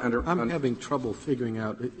 Rose, I'm having trouble figuring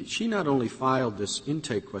out. She not only filed this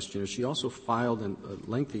intake questionnaire, she also filed a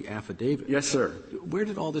lengthy affidavit. Yes, sir. Where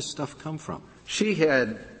did all this stuff come from? She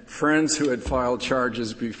had friends who had filed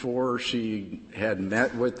charges before. She had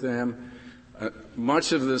met with them.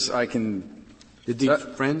 Much of this I can... Did these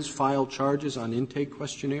friends file charges on intake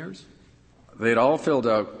questionnaires? They'd all filled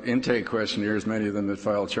out intake questionnaires, many of them had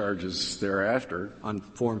filed charges thereafter. On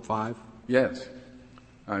Form 5? Yes.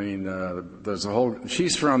 I mean, there's a whole...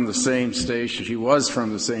 She's from the same station. She was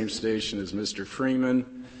from the same station as Mr.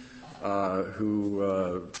 Freeman,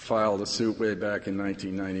 who filed a suit way back in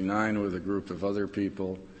 1999 with a group of other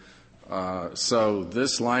people. So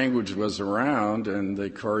this language was around, and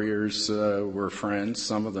the couriers were friends,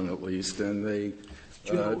 some of them at least, and they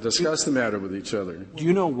discussed the matter with each other. Do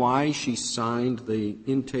you know why she signed the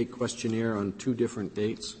intake questionnaire on two different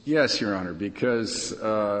dates? Yes, Your Honor, because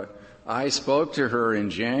I spoke to her in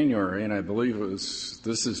January, and I believe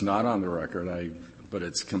this is not on the record, but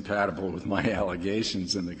it's compatible with my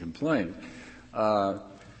allegations in the complaint.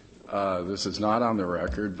 This is not on the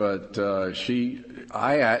record, but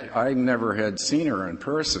I never had seen her in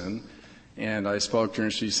person, and I spoke to her,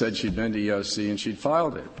 and she said she'd been to EOC and she'd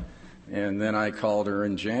filed it. And then I called her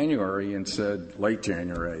in January and said, late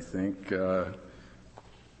January, I think,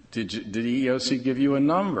 did EEOC give you a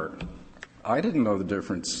number? I didn't know the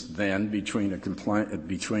difference then between a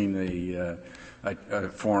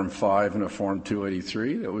Form 5 and a Form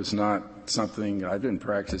 283. That was not something I'd been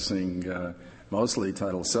practicing mostly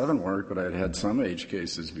Title VII work, but I'd had some age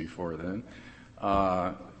cases before then.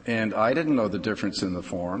 And I didn't know the difference in the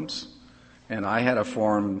forms. And I had a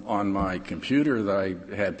form on my computer that I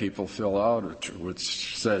had people fill out,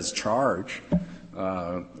 which says charge.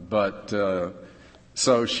 So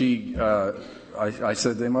I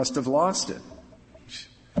said they must have lost it.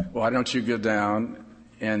 Why don't you go down?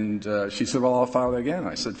 And she said, well, I'll file it again.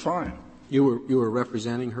 I said, fine. You were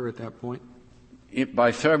representing her at that point?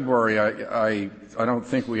 By February, I don't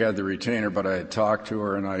think we had the retainer, but I had talked to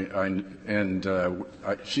her, and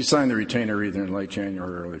she signed the retainer either in late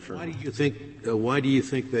January or early February. Why do you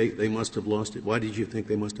think they must have lost it? Why did you think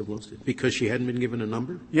they must have lost it? Because she hadn't been given a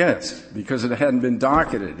number? Yes, because it hadn't been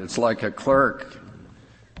docketed. It's like a clerk.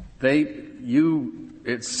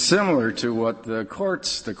 It's similar to what the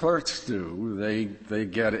clerks do. They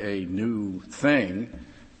get a new thing,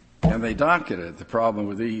 and they docket it. The problem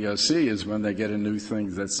with the EEOC is when they get a new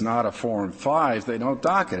thing that's not a Form 5, they don't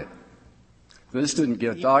docket it. This didn't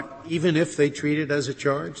get docketed. Even if they treat it as a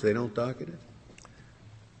charge, they don't docket it?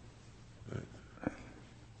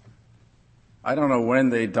 I don't know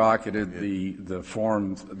when they docketed the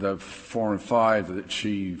Form 5 that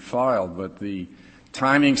she filed, but the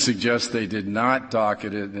timing suggests they did not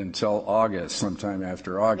docket it until August, sometime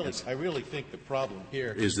after August. I really think the problem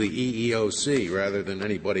here is the EEOC rather than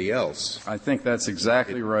anybody else. I think that's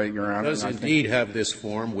exactly right, Your Honor. It does indeed have this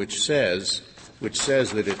form which says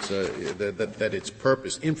that it's that its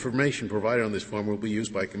purpose, information provided on this form will be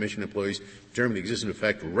used by Commission employees to determine the existence of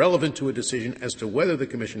fact relevant to a decision as to whether the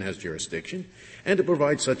Commission has jurisdiction, and to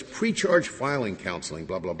provide such pre-charge filing counseling,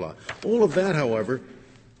 blah, blah, blah. All of that, however,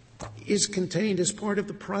 is contained as part of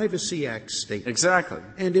the Privacy Act statement. Exactly.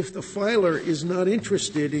 And if the filer is not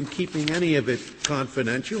interested in keeping any of it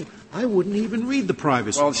confidential, I wouldn't even read the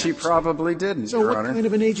Privacy Act. Well, she probably didn't, So Your what Honor. kind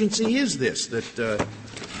of an agency is this that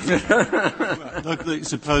Look,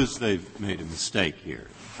 suppose they've made a mistake here.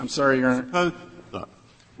 I'm sorry, Your Honor. Look,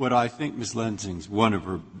 what I think Ms. Lensing's one of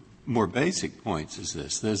her more basic points is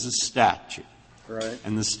this. There's a statute. Right.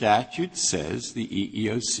 And the statute says the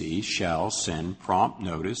EEOC shall send prompt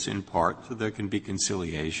notice in part so there can be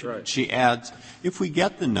conciliation. Right. She adds, if we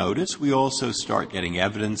get the notice, we also start getting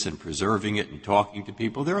evidence and preserving it and talking to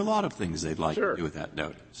people. There are a lot of things they'd like Sure. to do with that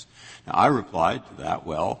notice. Now, I replied to that,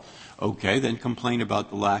 well, okay, then complain about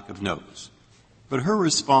the lack of notice. But her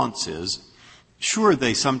response is, sure,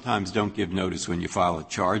 they sometimes don't give notice when you file a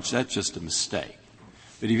charge. That's just a mistake.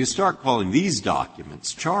 But if you start calling these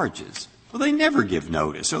documents charges, well, they never give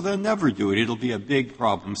notice, or they'll never do it. It'll be a big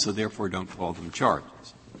problem, so therefore don't call them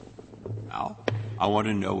charges. Now, I want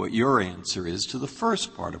to know what your answer is to the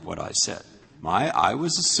first part of what I said. I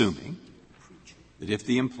was assuming that if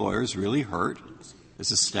the employer is really hurt,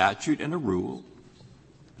 there's a statute and a rule,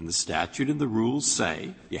 and the statute and the rules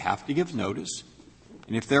say you have to give notice,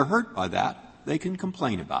 and if they're hurt by that, they can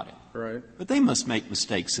complain about it. Right. But they must make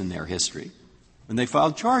mistakes in their history. when they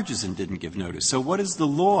filed charges and didn't give notice. So what does the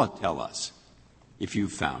law tell us, if you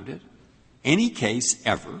found it? Any case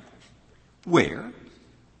ever where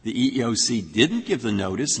the EEOC didn't give the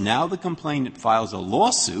notice, now the complainant files a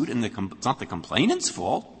lawsuit, and it's not the complainant's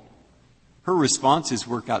fault. Her response is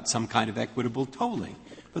work out some kind of equitable tolling.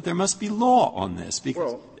 But there must be law on this,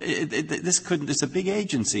 because it's a big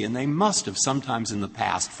agency, and they must have sometimes in the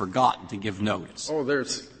past forgotten to give notice. What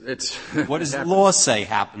does the law say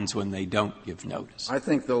happens when they don't give notice? I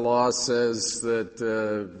think the law says that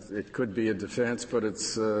it could be a defense, but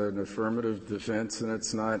it's an affirmative defense, and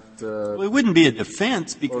it's not. Well, it wouldn't be a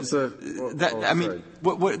defense because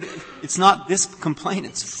it's not this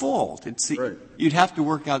complainant's fault. Right. You'd have to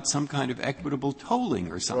work out some kind of equitable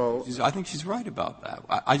tolling or something. Well, I think she's right about that.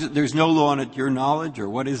 There's no law on it, to your knowledge, or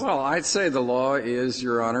what is? Well, I'd say the law is,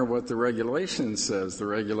 Your Honor, what the regulation says. The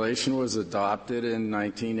regulation was adopted in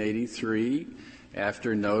 1983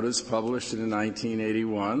 after notice published in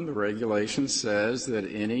 1981. The regulation says that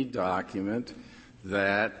any document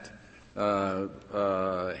that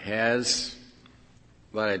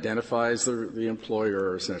identifies the employer,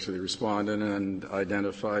 or essentially the respondent, and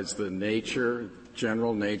identifies the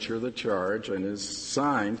general nature of the charge and is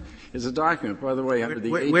signed, is a document. By the way, under the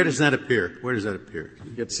where does that appear? Where does that appear?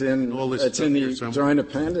 It's in the joint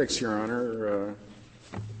appendix, Your Honor.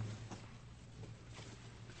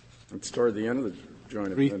 It's toward the end of the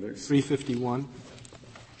joint appendix. 351.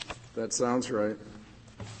 That sounds right.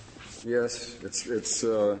 Yes, it's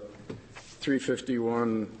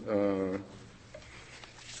 351.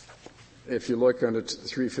 If you look under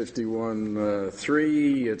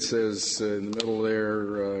 351.3, it says in the middle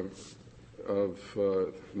there in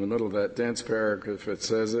the middle of that dense paragraph, it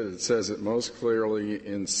says it most clearly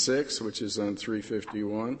in 6, which is on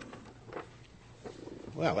 351.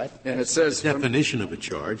 Well, and it says definition of a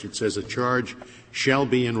charge. It says a charge shall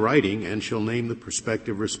be in writing and shall name the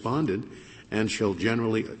prospective respondent and shall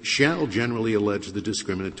generally allege the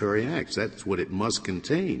discriminatory acts. That's what it must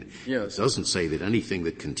contain. Yes. It doesn't say that anything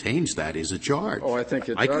that contains that is a charge. Oh, I think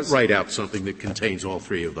it I does. could write out something that contains all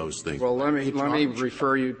three of those things. Well, let me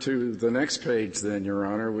refer you to the next page then, Your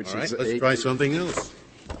Honor, which is let's try something else.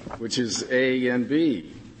 Which is A and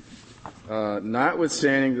B.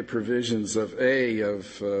 Notwithstanding the provisions of A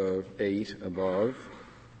of 8 above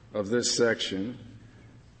of this section,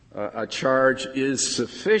 a charge is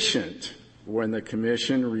sufficient when the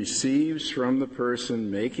Commission receives from the person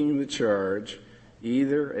making the charge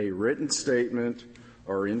either a written statement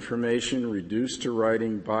or information reduced to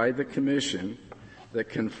writing by the Commission that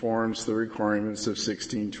conforms the requirements of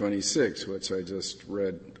 1626, which I just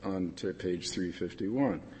read on to page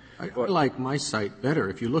 351. I like my cite better.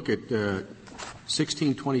 If you look at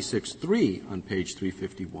 1626.3 on page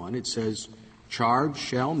 351, it says, charge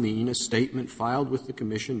shall mean a statement filed with the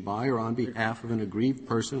Commission by or on behalf of an aggrieved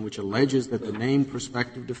person which alleges that the named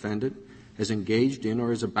prospective defendant has engaged in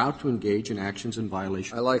or is about to engage in actions in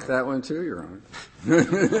violation. I like that one too, Your Honor.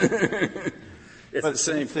 It's the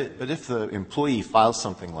same thing. But if the employee files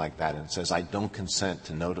something like that and says, I don't consent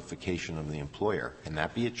to notification of the employer, can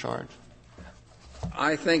that be a charge?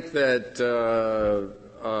 I think that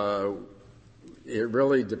it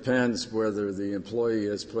really depends whether the employee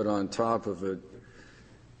is put on top of it.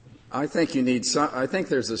 I think you need some. I think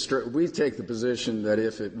there's we take the position that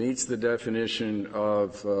if it meets the definition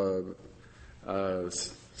of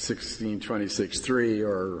 1626.3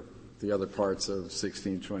 or the other parts of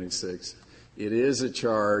 1626, it is a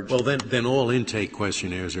charge. Well, then all intake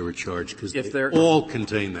questionnaires are a charge because they all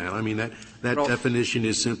contain that. I mean, that definition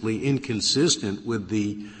is simply inconsistent with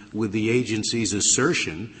the agency's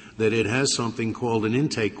assertion that it has something called an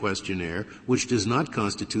intake questionnaire, which does not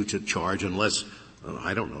constitute a charge unless,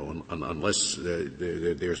 I don't know, unless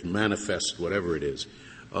there's manifest whatever it is.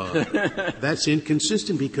 That's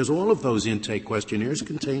inconsistent because all of those intake questionnaires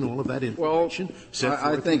contain all of that information set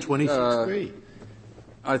forth in 26.3.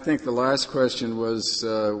 I think the last question was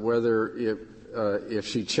whether if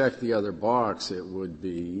she checked the other box, it would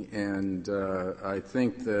be, and I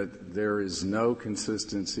think that there is no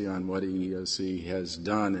consistency on what EEOC has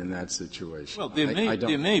done in that situation. Well,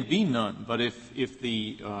 there may be none, but if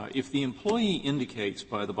the employee indicates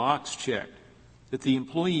by the box checked that the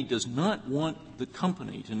employee does not want the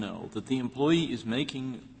company to know that the employee is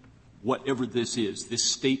making whatever this is,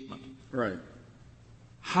 this statement. Right.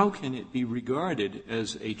 How can it be regarded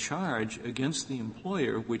as a charge against the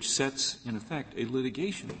employer which sets, in effect, a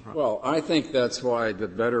litigation problem? Well, I think that's why the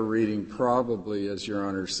better reading probably, as Your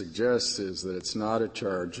Honor suggests, is that it's not a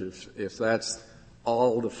charge. If that's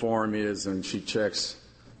all the form is and she checks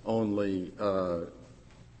only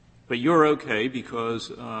But you're okay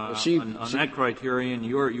because on that criterion,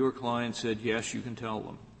 your client said, yes, you can tell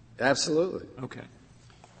them. Absolutely. Okay.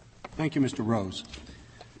 Thank you, Mr. Rose.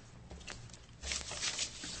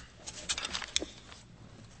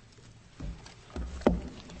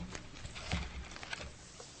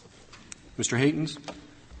 Mr. Haytens.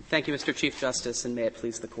 Thank you, Mr. Chief Justice, and may it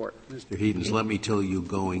please the Court. Mr. Haytens, let me tell you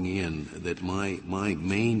going in that my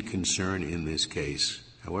main concern in this case,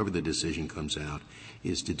 however the decision comes out,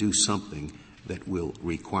 is to do something that will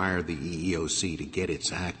require the EEOC to get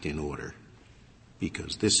its act in order,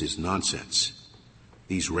 because this is nonsense.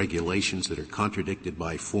 These regulations that are contradicted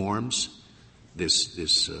by forms,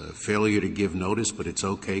 this failure to give notice, but it's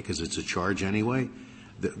okay because it's a charge anyway,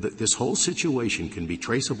 this whole situation can be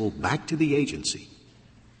traceable back to the agency.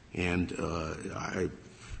 And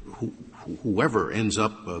whoever ends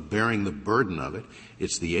up bearing the burden of it,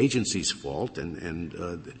 it's the agency's fault,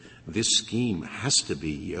 and this scheme has to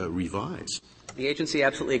be revised. The agency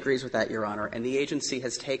absolutely agrees with that, Your Honor, and the agency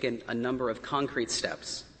has taken a number of concrete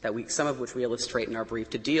steps, some of which we illustrate in our brief,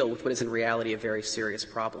 to deal with what is in reality a very serious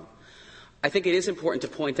problem. I think it is important to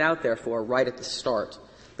point out, therefore, right at the start,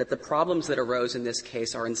 that the problems that arose in this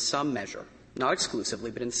case are in some measure, not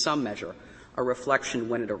exclusively, but in some measure, a reflection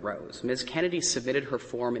when it arose. Ms. Kennedy submitted her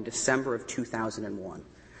form in December of 2001.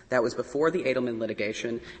 That was before the Edelman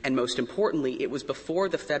litigation, and most importantly, it was before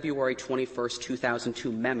the February 21st,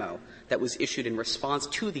 2002 memo that was issued in response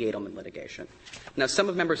to the Edelman litigation. Now, some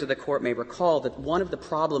of members of the Court may recall that one of the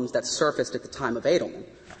problems that surfaced at the time of Edelman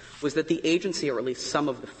was that the agency, or at least some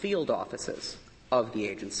of the field offices of the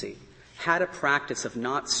agency, had a practice of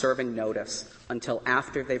not serving notice until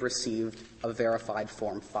after they received a verified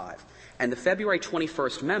Form 5. And the February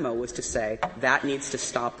 21st memo was to say that needs to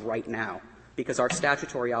stop right now because our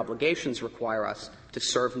statutory obligations require us to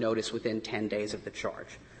serve notice within 10 days of the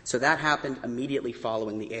charge. So that happened immediately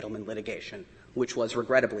following the Edelman litigation, which was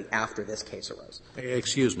regrettably after this case arose.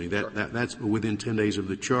 Excuse me, that's within 10 days of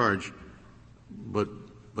the charge, but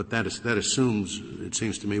that assumes, it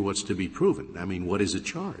seems to me, what's to be proven. I mean, what is a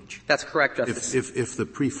charge? That's correct, Justice. If the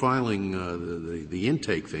pre-filing, the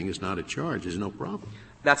intake thing is not a charge, there's no problem.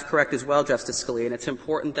 That's correct as well, Justice Scalia, and it's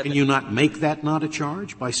important that— Can you not make that not a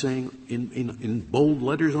charge by saying in bold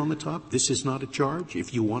letters on the top, this is not a charge?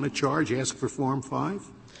 If you want a charge, ask for Form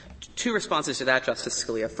 5? Two responses to that, Justice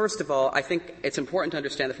Scalia. First of all, I think it's important to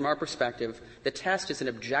understand that from our perspective, the test is an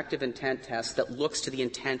objective intent test that looks to the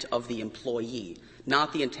intent of the employee,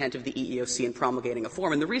 not the intent of the EEOC in promulgating a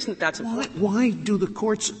form. And the reason that that's important— Why do the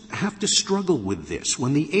courts have to struggle with this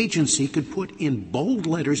when the agency could put in bold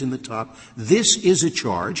letters in the top, this is a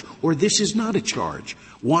charge or this is not a charge?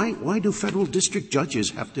 Why do federal district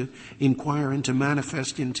judges have to inquire into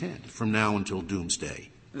manifest intent from now until doomsday?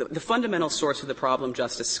 The fundamental source of the problem,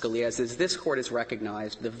 Justice Scalia, is this Court has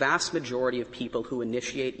recognized the vast majority of people who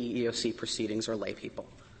initiate EEOC proceedings are lay people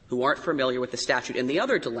who aren't familiar with the statute. And the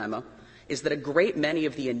other dilemma is that a great many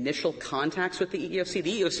of the initial contacts with the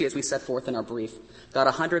EEOC, as we set forth in our brief, got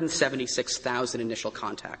 176,000 initial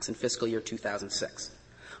contacts in fiscal year 2006.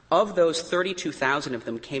 Of those, 32,000 of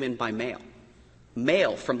them came in by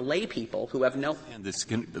mail from lay people who have no— And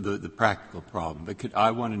the practical problem, but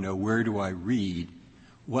I want to know, where do I read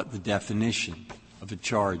what the definition of a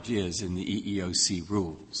charge is in the EEOC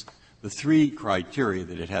rules? The three criteria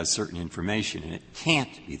that it has certain information in it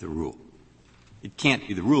can't be the rule. It can't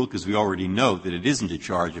be the rule because we already know that it isn't a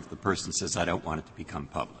charge if the person says, I don't want it to become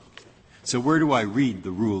public. So where do I read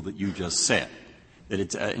the rule that you just said? That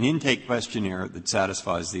it's an intake questionnaire that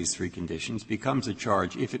satisfies these three conditions becomes a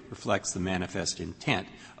charge if it reflects the manifest intent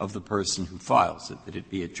of the person who files it, that it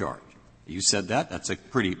be a charge. You said that. That's a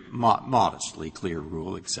pretty modestly clear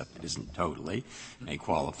rule, except it isn't totally. May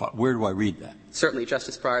qualify. Where do I read that? Certainly,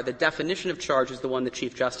 Justice Breyer. The definition of charge is the one the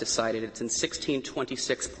Chief Justice cited. It's in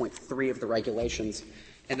 1626.3 of the regulations.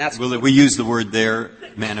 And that's— Will we use the word there,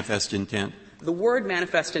 manifest intent? The word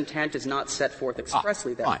manifest intent is not set forth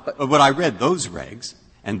expressly there. Fine. But when I read those regs,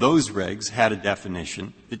 and those regs had a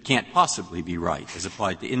definition that can't possibly be right as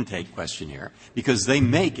applied to intake questionnaire, because they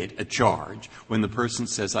make it a charge when the person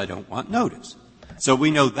says, I don't want notice. So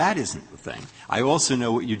we know that isn't the thing. I also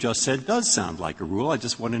know what you just said does sound like a rule. I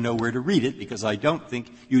just want to know where to read it, because I don't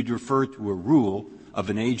think you'd refer to a rule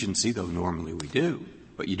of an agency, though normally we do,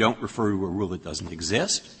 but you don't refer to a rule that doesn't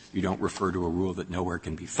exist. You don't refer to a rule that nowhere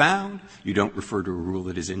can be found. You don't refer to a rule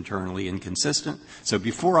that is internally inconsistent. So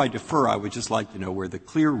before I defer, I would just like to know where the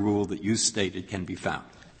clear rule that you stated can be found.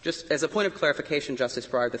 Just as a point of clarification, Justice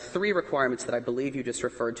Breyer, the three requirements that I believe you just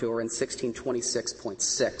referred to are in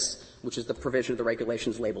 1626.6, which is the provision of the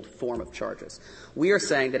regulations labeled form of charges. We are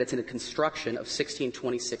saying that it's in a construction of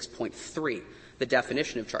 1626.3. the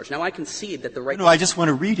definition of charge. Now, I concede that the No, I just want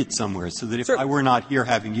to read it somewhere so that if Sure. I were not here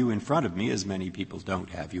having you in front of me, as many people don't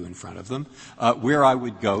have you in front of them, where I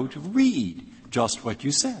would go to read just what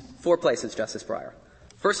you said. 4 places, Justice Breyer.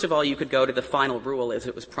 First of all, you could go to the final rule as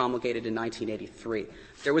it was promulgated in 1983.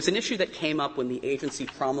 There was an issue that came up when the agency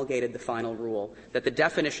promulgated the final rule that the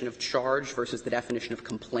definition of charge versus the definition of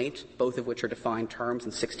complaint, both of which are defined terms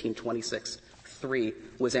in 1626(3),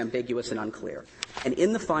 was ambiguous and unclear. And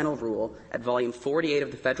in the final rule, at volume 48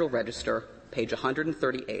 of the Federal Register, page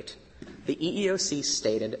 138, the EEOC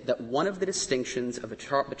stated that one of the distinctions of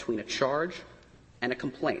between a charge and a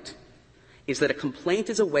complaint is that a complaint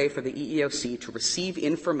is a way for the EEOC to receive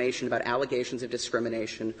information about allegations of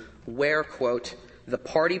discrimination where, quote, the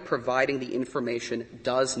party providing the information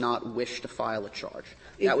does not wish to file a charge.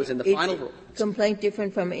 That was in the final rule. Complaint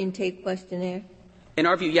different from intake questionnaire? In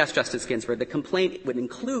our view, yes, Justice Ginsburg. The complaint would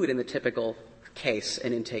include in the typical case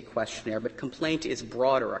an intake questionnaire, but complaint is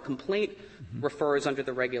broader. A complaint refers under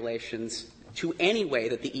the regulations to any way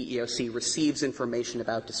that the EEOC receives information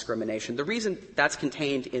about discrimination. The reason that's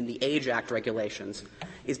contained in the Age Act regulations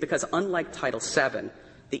is because, unlike Title VII,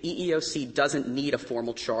 the EEOC doesn't need a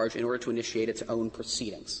formal charge in order to initiate its own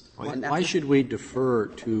proceedings. Why should we defer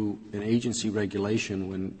to an agency regulation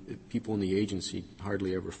when people in the agency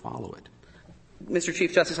hardly ever follow it? Mr.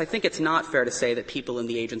 Chief Justice, I think it's not fair to say that people in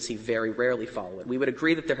the agency very rarely follow it. We would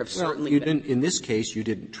agree that there have certainly been. In this case, you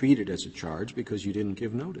didn't treat it as a charge because you didn't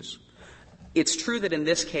give notice. It's true that in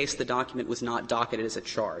this case the document was not docketed as a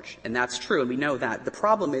charge, and that's true, and we know that. The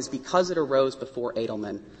problem is because it arose before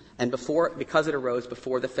Edelman and because it arose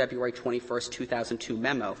before the February 21st, 2002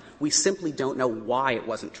 memo, we simply don't know why it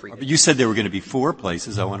wasn't treated. But you said there were going to be 4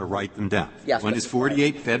 places. I want to write them down. Yes. One is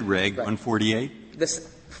 48 Fed Reg, right. 148.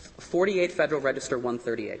 This 48 Federal Register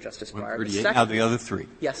 138, Justice Breyer. 138. Now the other 3.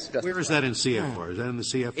 Yes, Justice Where is that in CFR? Is that in the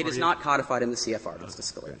CFR? It is not codified in the CFR,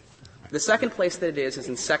 Justice Scalia. The second place that it is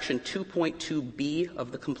in Section 2.2b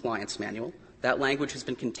of the Compliance Manual. That language has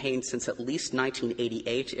been contained since at least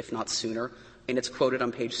 1988, if not sooner, and it's quoted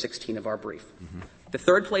on page 16 of our brief. The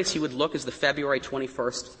third place you would look is the February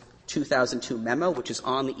 21st, 2002 memo, which is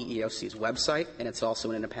on the EEOC's website, and it's also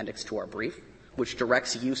in an appendix to our brief, which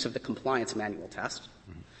directs use of the Compliance Manual test.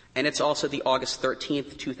 And it's also the August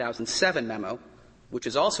 13th, 2007 memo, which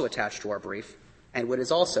is also attached to our brief, and what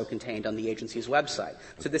is also contained on the agency's website.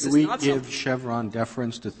 So this is not give Chevron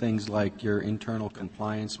deference to things like your internal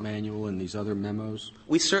compliance manual and these other memos?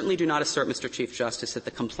 We certainly do not assert, Mr. Chief Justice, that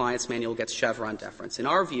the compliance manual gets Chevron deference. In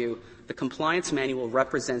our view, the compliance manual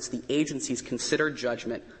represents the agency's considered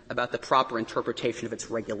judgment about the proper interpretation of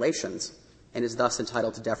its regulations and is thus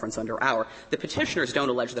entitled to deference under our. The petitioners don't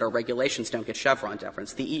allege that our regulations don't get Chevron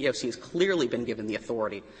deference. The EEOC has clearly been given the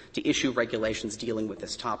authority to issue regulations dealing with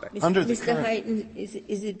this topic. Mr. Hyten, is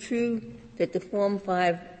it true that the Form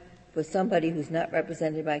 5 for somebody who's not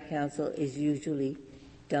represented by counsel is usually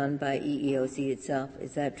done by EEOC itself?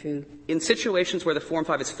 Is that true? In situations where the Form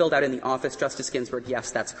 5 is filled out in the office, Justice Ginsburg,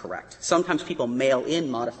 yes, that's correct. Sometimes people mail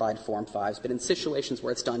in modified Form 5s, but in situations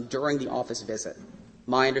where it's done during the office visit,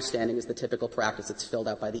 my understanding is the typical practice it's filled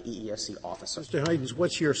out by the EEOC officer. Mr. Hytens,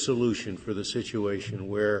 what's your solution for the situation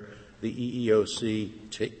where the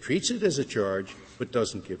EEOC treats it as a charge but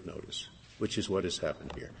doesn't give notice, which is what has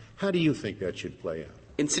happened here? How do you think that should play out?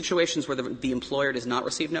 In situations where the employer does not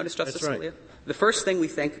receive notice, Justice That's right. Scalia? The first thing we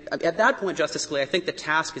think – at that point, Justice Scalia, I think the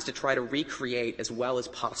task is to try to recreate as well as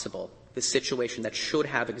possible the situation that should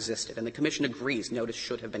have existed. And the Commission agrees notice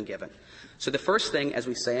should have been given. So the first thing, as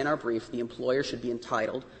we say in our brief, the employer should be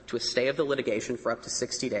entitled to a stay of the litigation for up to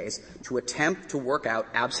 60 days to attempt to work out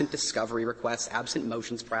absent discovery requests, absent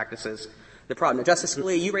motions practices. The problem – now, Justice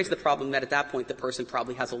Scalia, you raised the problem that at that point the person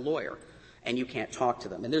probably has a lawyer and you can't talk to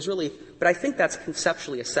them. And there's really – but I think that's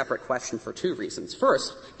conceptually a separate question for 2 reasons.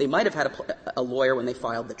 First, they might have had a lawyer when they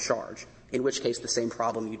filed the charge, in which case the same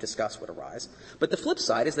problem you discussed would arise. But the flip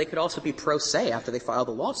side is they could also be pro se after they filed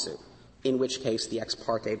the lawsuit, in which case the ex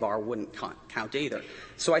parte bar wouldn't count either.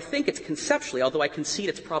 So I think it's conceptually, although I concede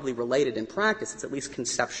it's probably related in practice, it's at least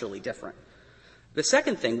conceptually different. The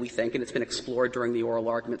second thing we think, and it's been explored during the oral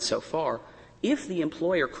argument so far, if the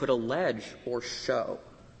employer could allege or show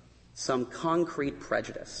some concrete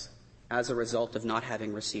prejudice as a result of not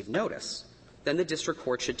having received notice, then the district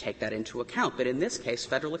court should take that into account. But in this case,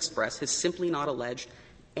 Federal Express has simply not alleged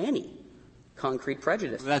any concrete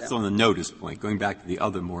prejudice. Well, that's on the notice point. Going back to the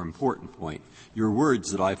other more important point, your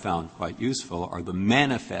words that I found quite useful are the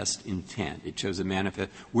manifest intent. It shows a manifest.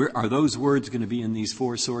 Where are those words going to be in these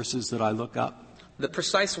 4 sources that I look up? The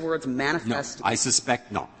precise words manifest. No, I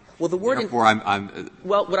suspect not. Well, the word Therefore,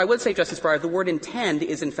 well, what I would say, Justice Breyer, the word intend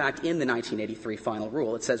is in fact in the 1983 final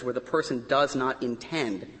rule. It says where the person does not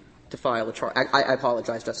intend to file a charge. I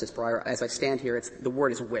apologize, Justice Breyer. As I stand here, the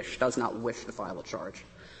word is wish, does not wish to file a charge.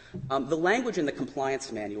 The language in the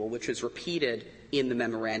compliance manual, which is repeated in the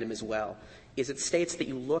memorandum as well, is it states that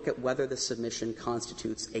you look at whether the submission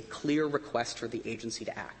constitutes a clear request for the agency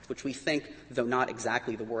to act, which we think, though not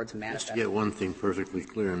exactly the words manifest. Just to get one thing perfectly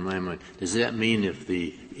clear in my mind, does that mean if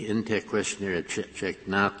the intake questionnaire had checked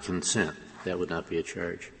not consent, that would not be a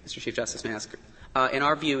charge? Mr. Chief Justice, may I ask? In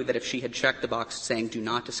our view, that if she had checked the box saying do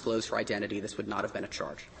not disclose her identity, this would not have been a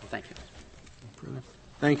charge. Thank you.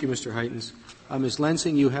 Thank you, Mr. Heitens. Ms.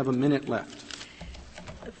 Lensing, you have a minute left.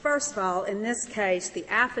 First of all, in this case, the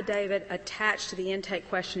affidavit attached to the intake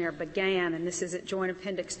questionnaire began, and this is at Joint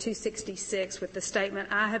Appendix 266, with the statement,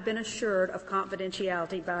 I have been assured of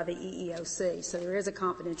confidentiality by the EEOC. So there is a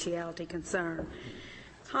confidentiality concern.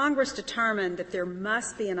 Congress determined that there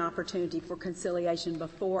must be an opportunity for conciliation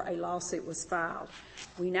before a lawsuit was filed.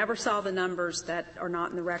 We never saw the numbers that are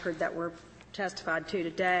not in the record that were testified to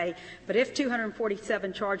today, but if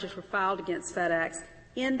 247 charges were filed against FedEx,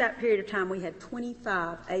 in that period of time, we had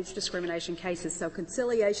 25 age discrimination cases. So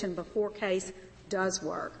conciliation before case does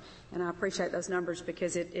work. And I appreciate those numbers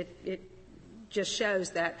because it just shows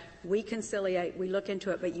that we conciliate, we look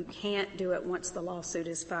into it, but you can't do it once the lawsuit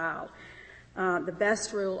is filed. The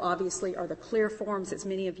best rule, obviously, are the clear forms, as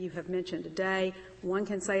many of you have mentioned today. One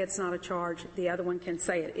can say it's not a charge. The other one can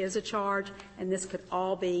say it is a charge. And this could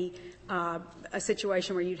all be a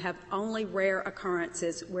situation where you'd have only rare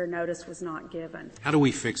occurrences where notice was not given. How do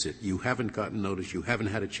we fix it? You haven't gotten notice. You haven't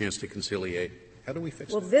had a chance to conciliate. How do we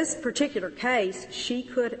fix it? Well, this particular case, she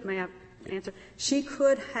could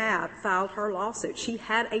have filed her lawsuit. She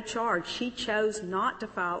had a charge. She chose not to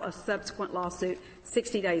file a subsequent lawsuit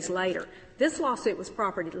 60 days later. This lawsuit was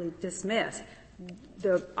properly dismissed.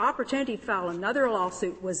 The opportunity to file another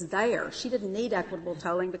lawsuit was there. She didn't need equitable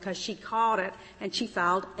tolling because she caught it and she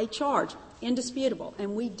filed a charge, indisputable.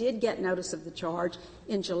 And we did get notice of the charge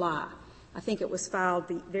in July. I think it was filed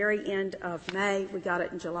the very end of May. We got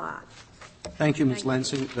it in July. Thank you, Ms.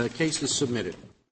 Lansing. The case is submitted.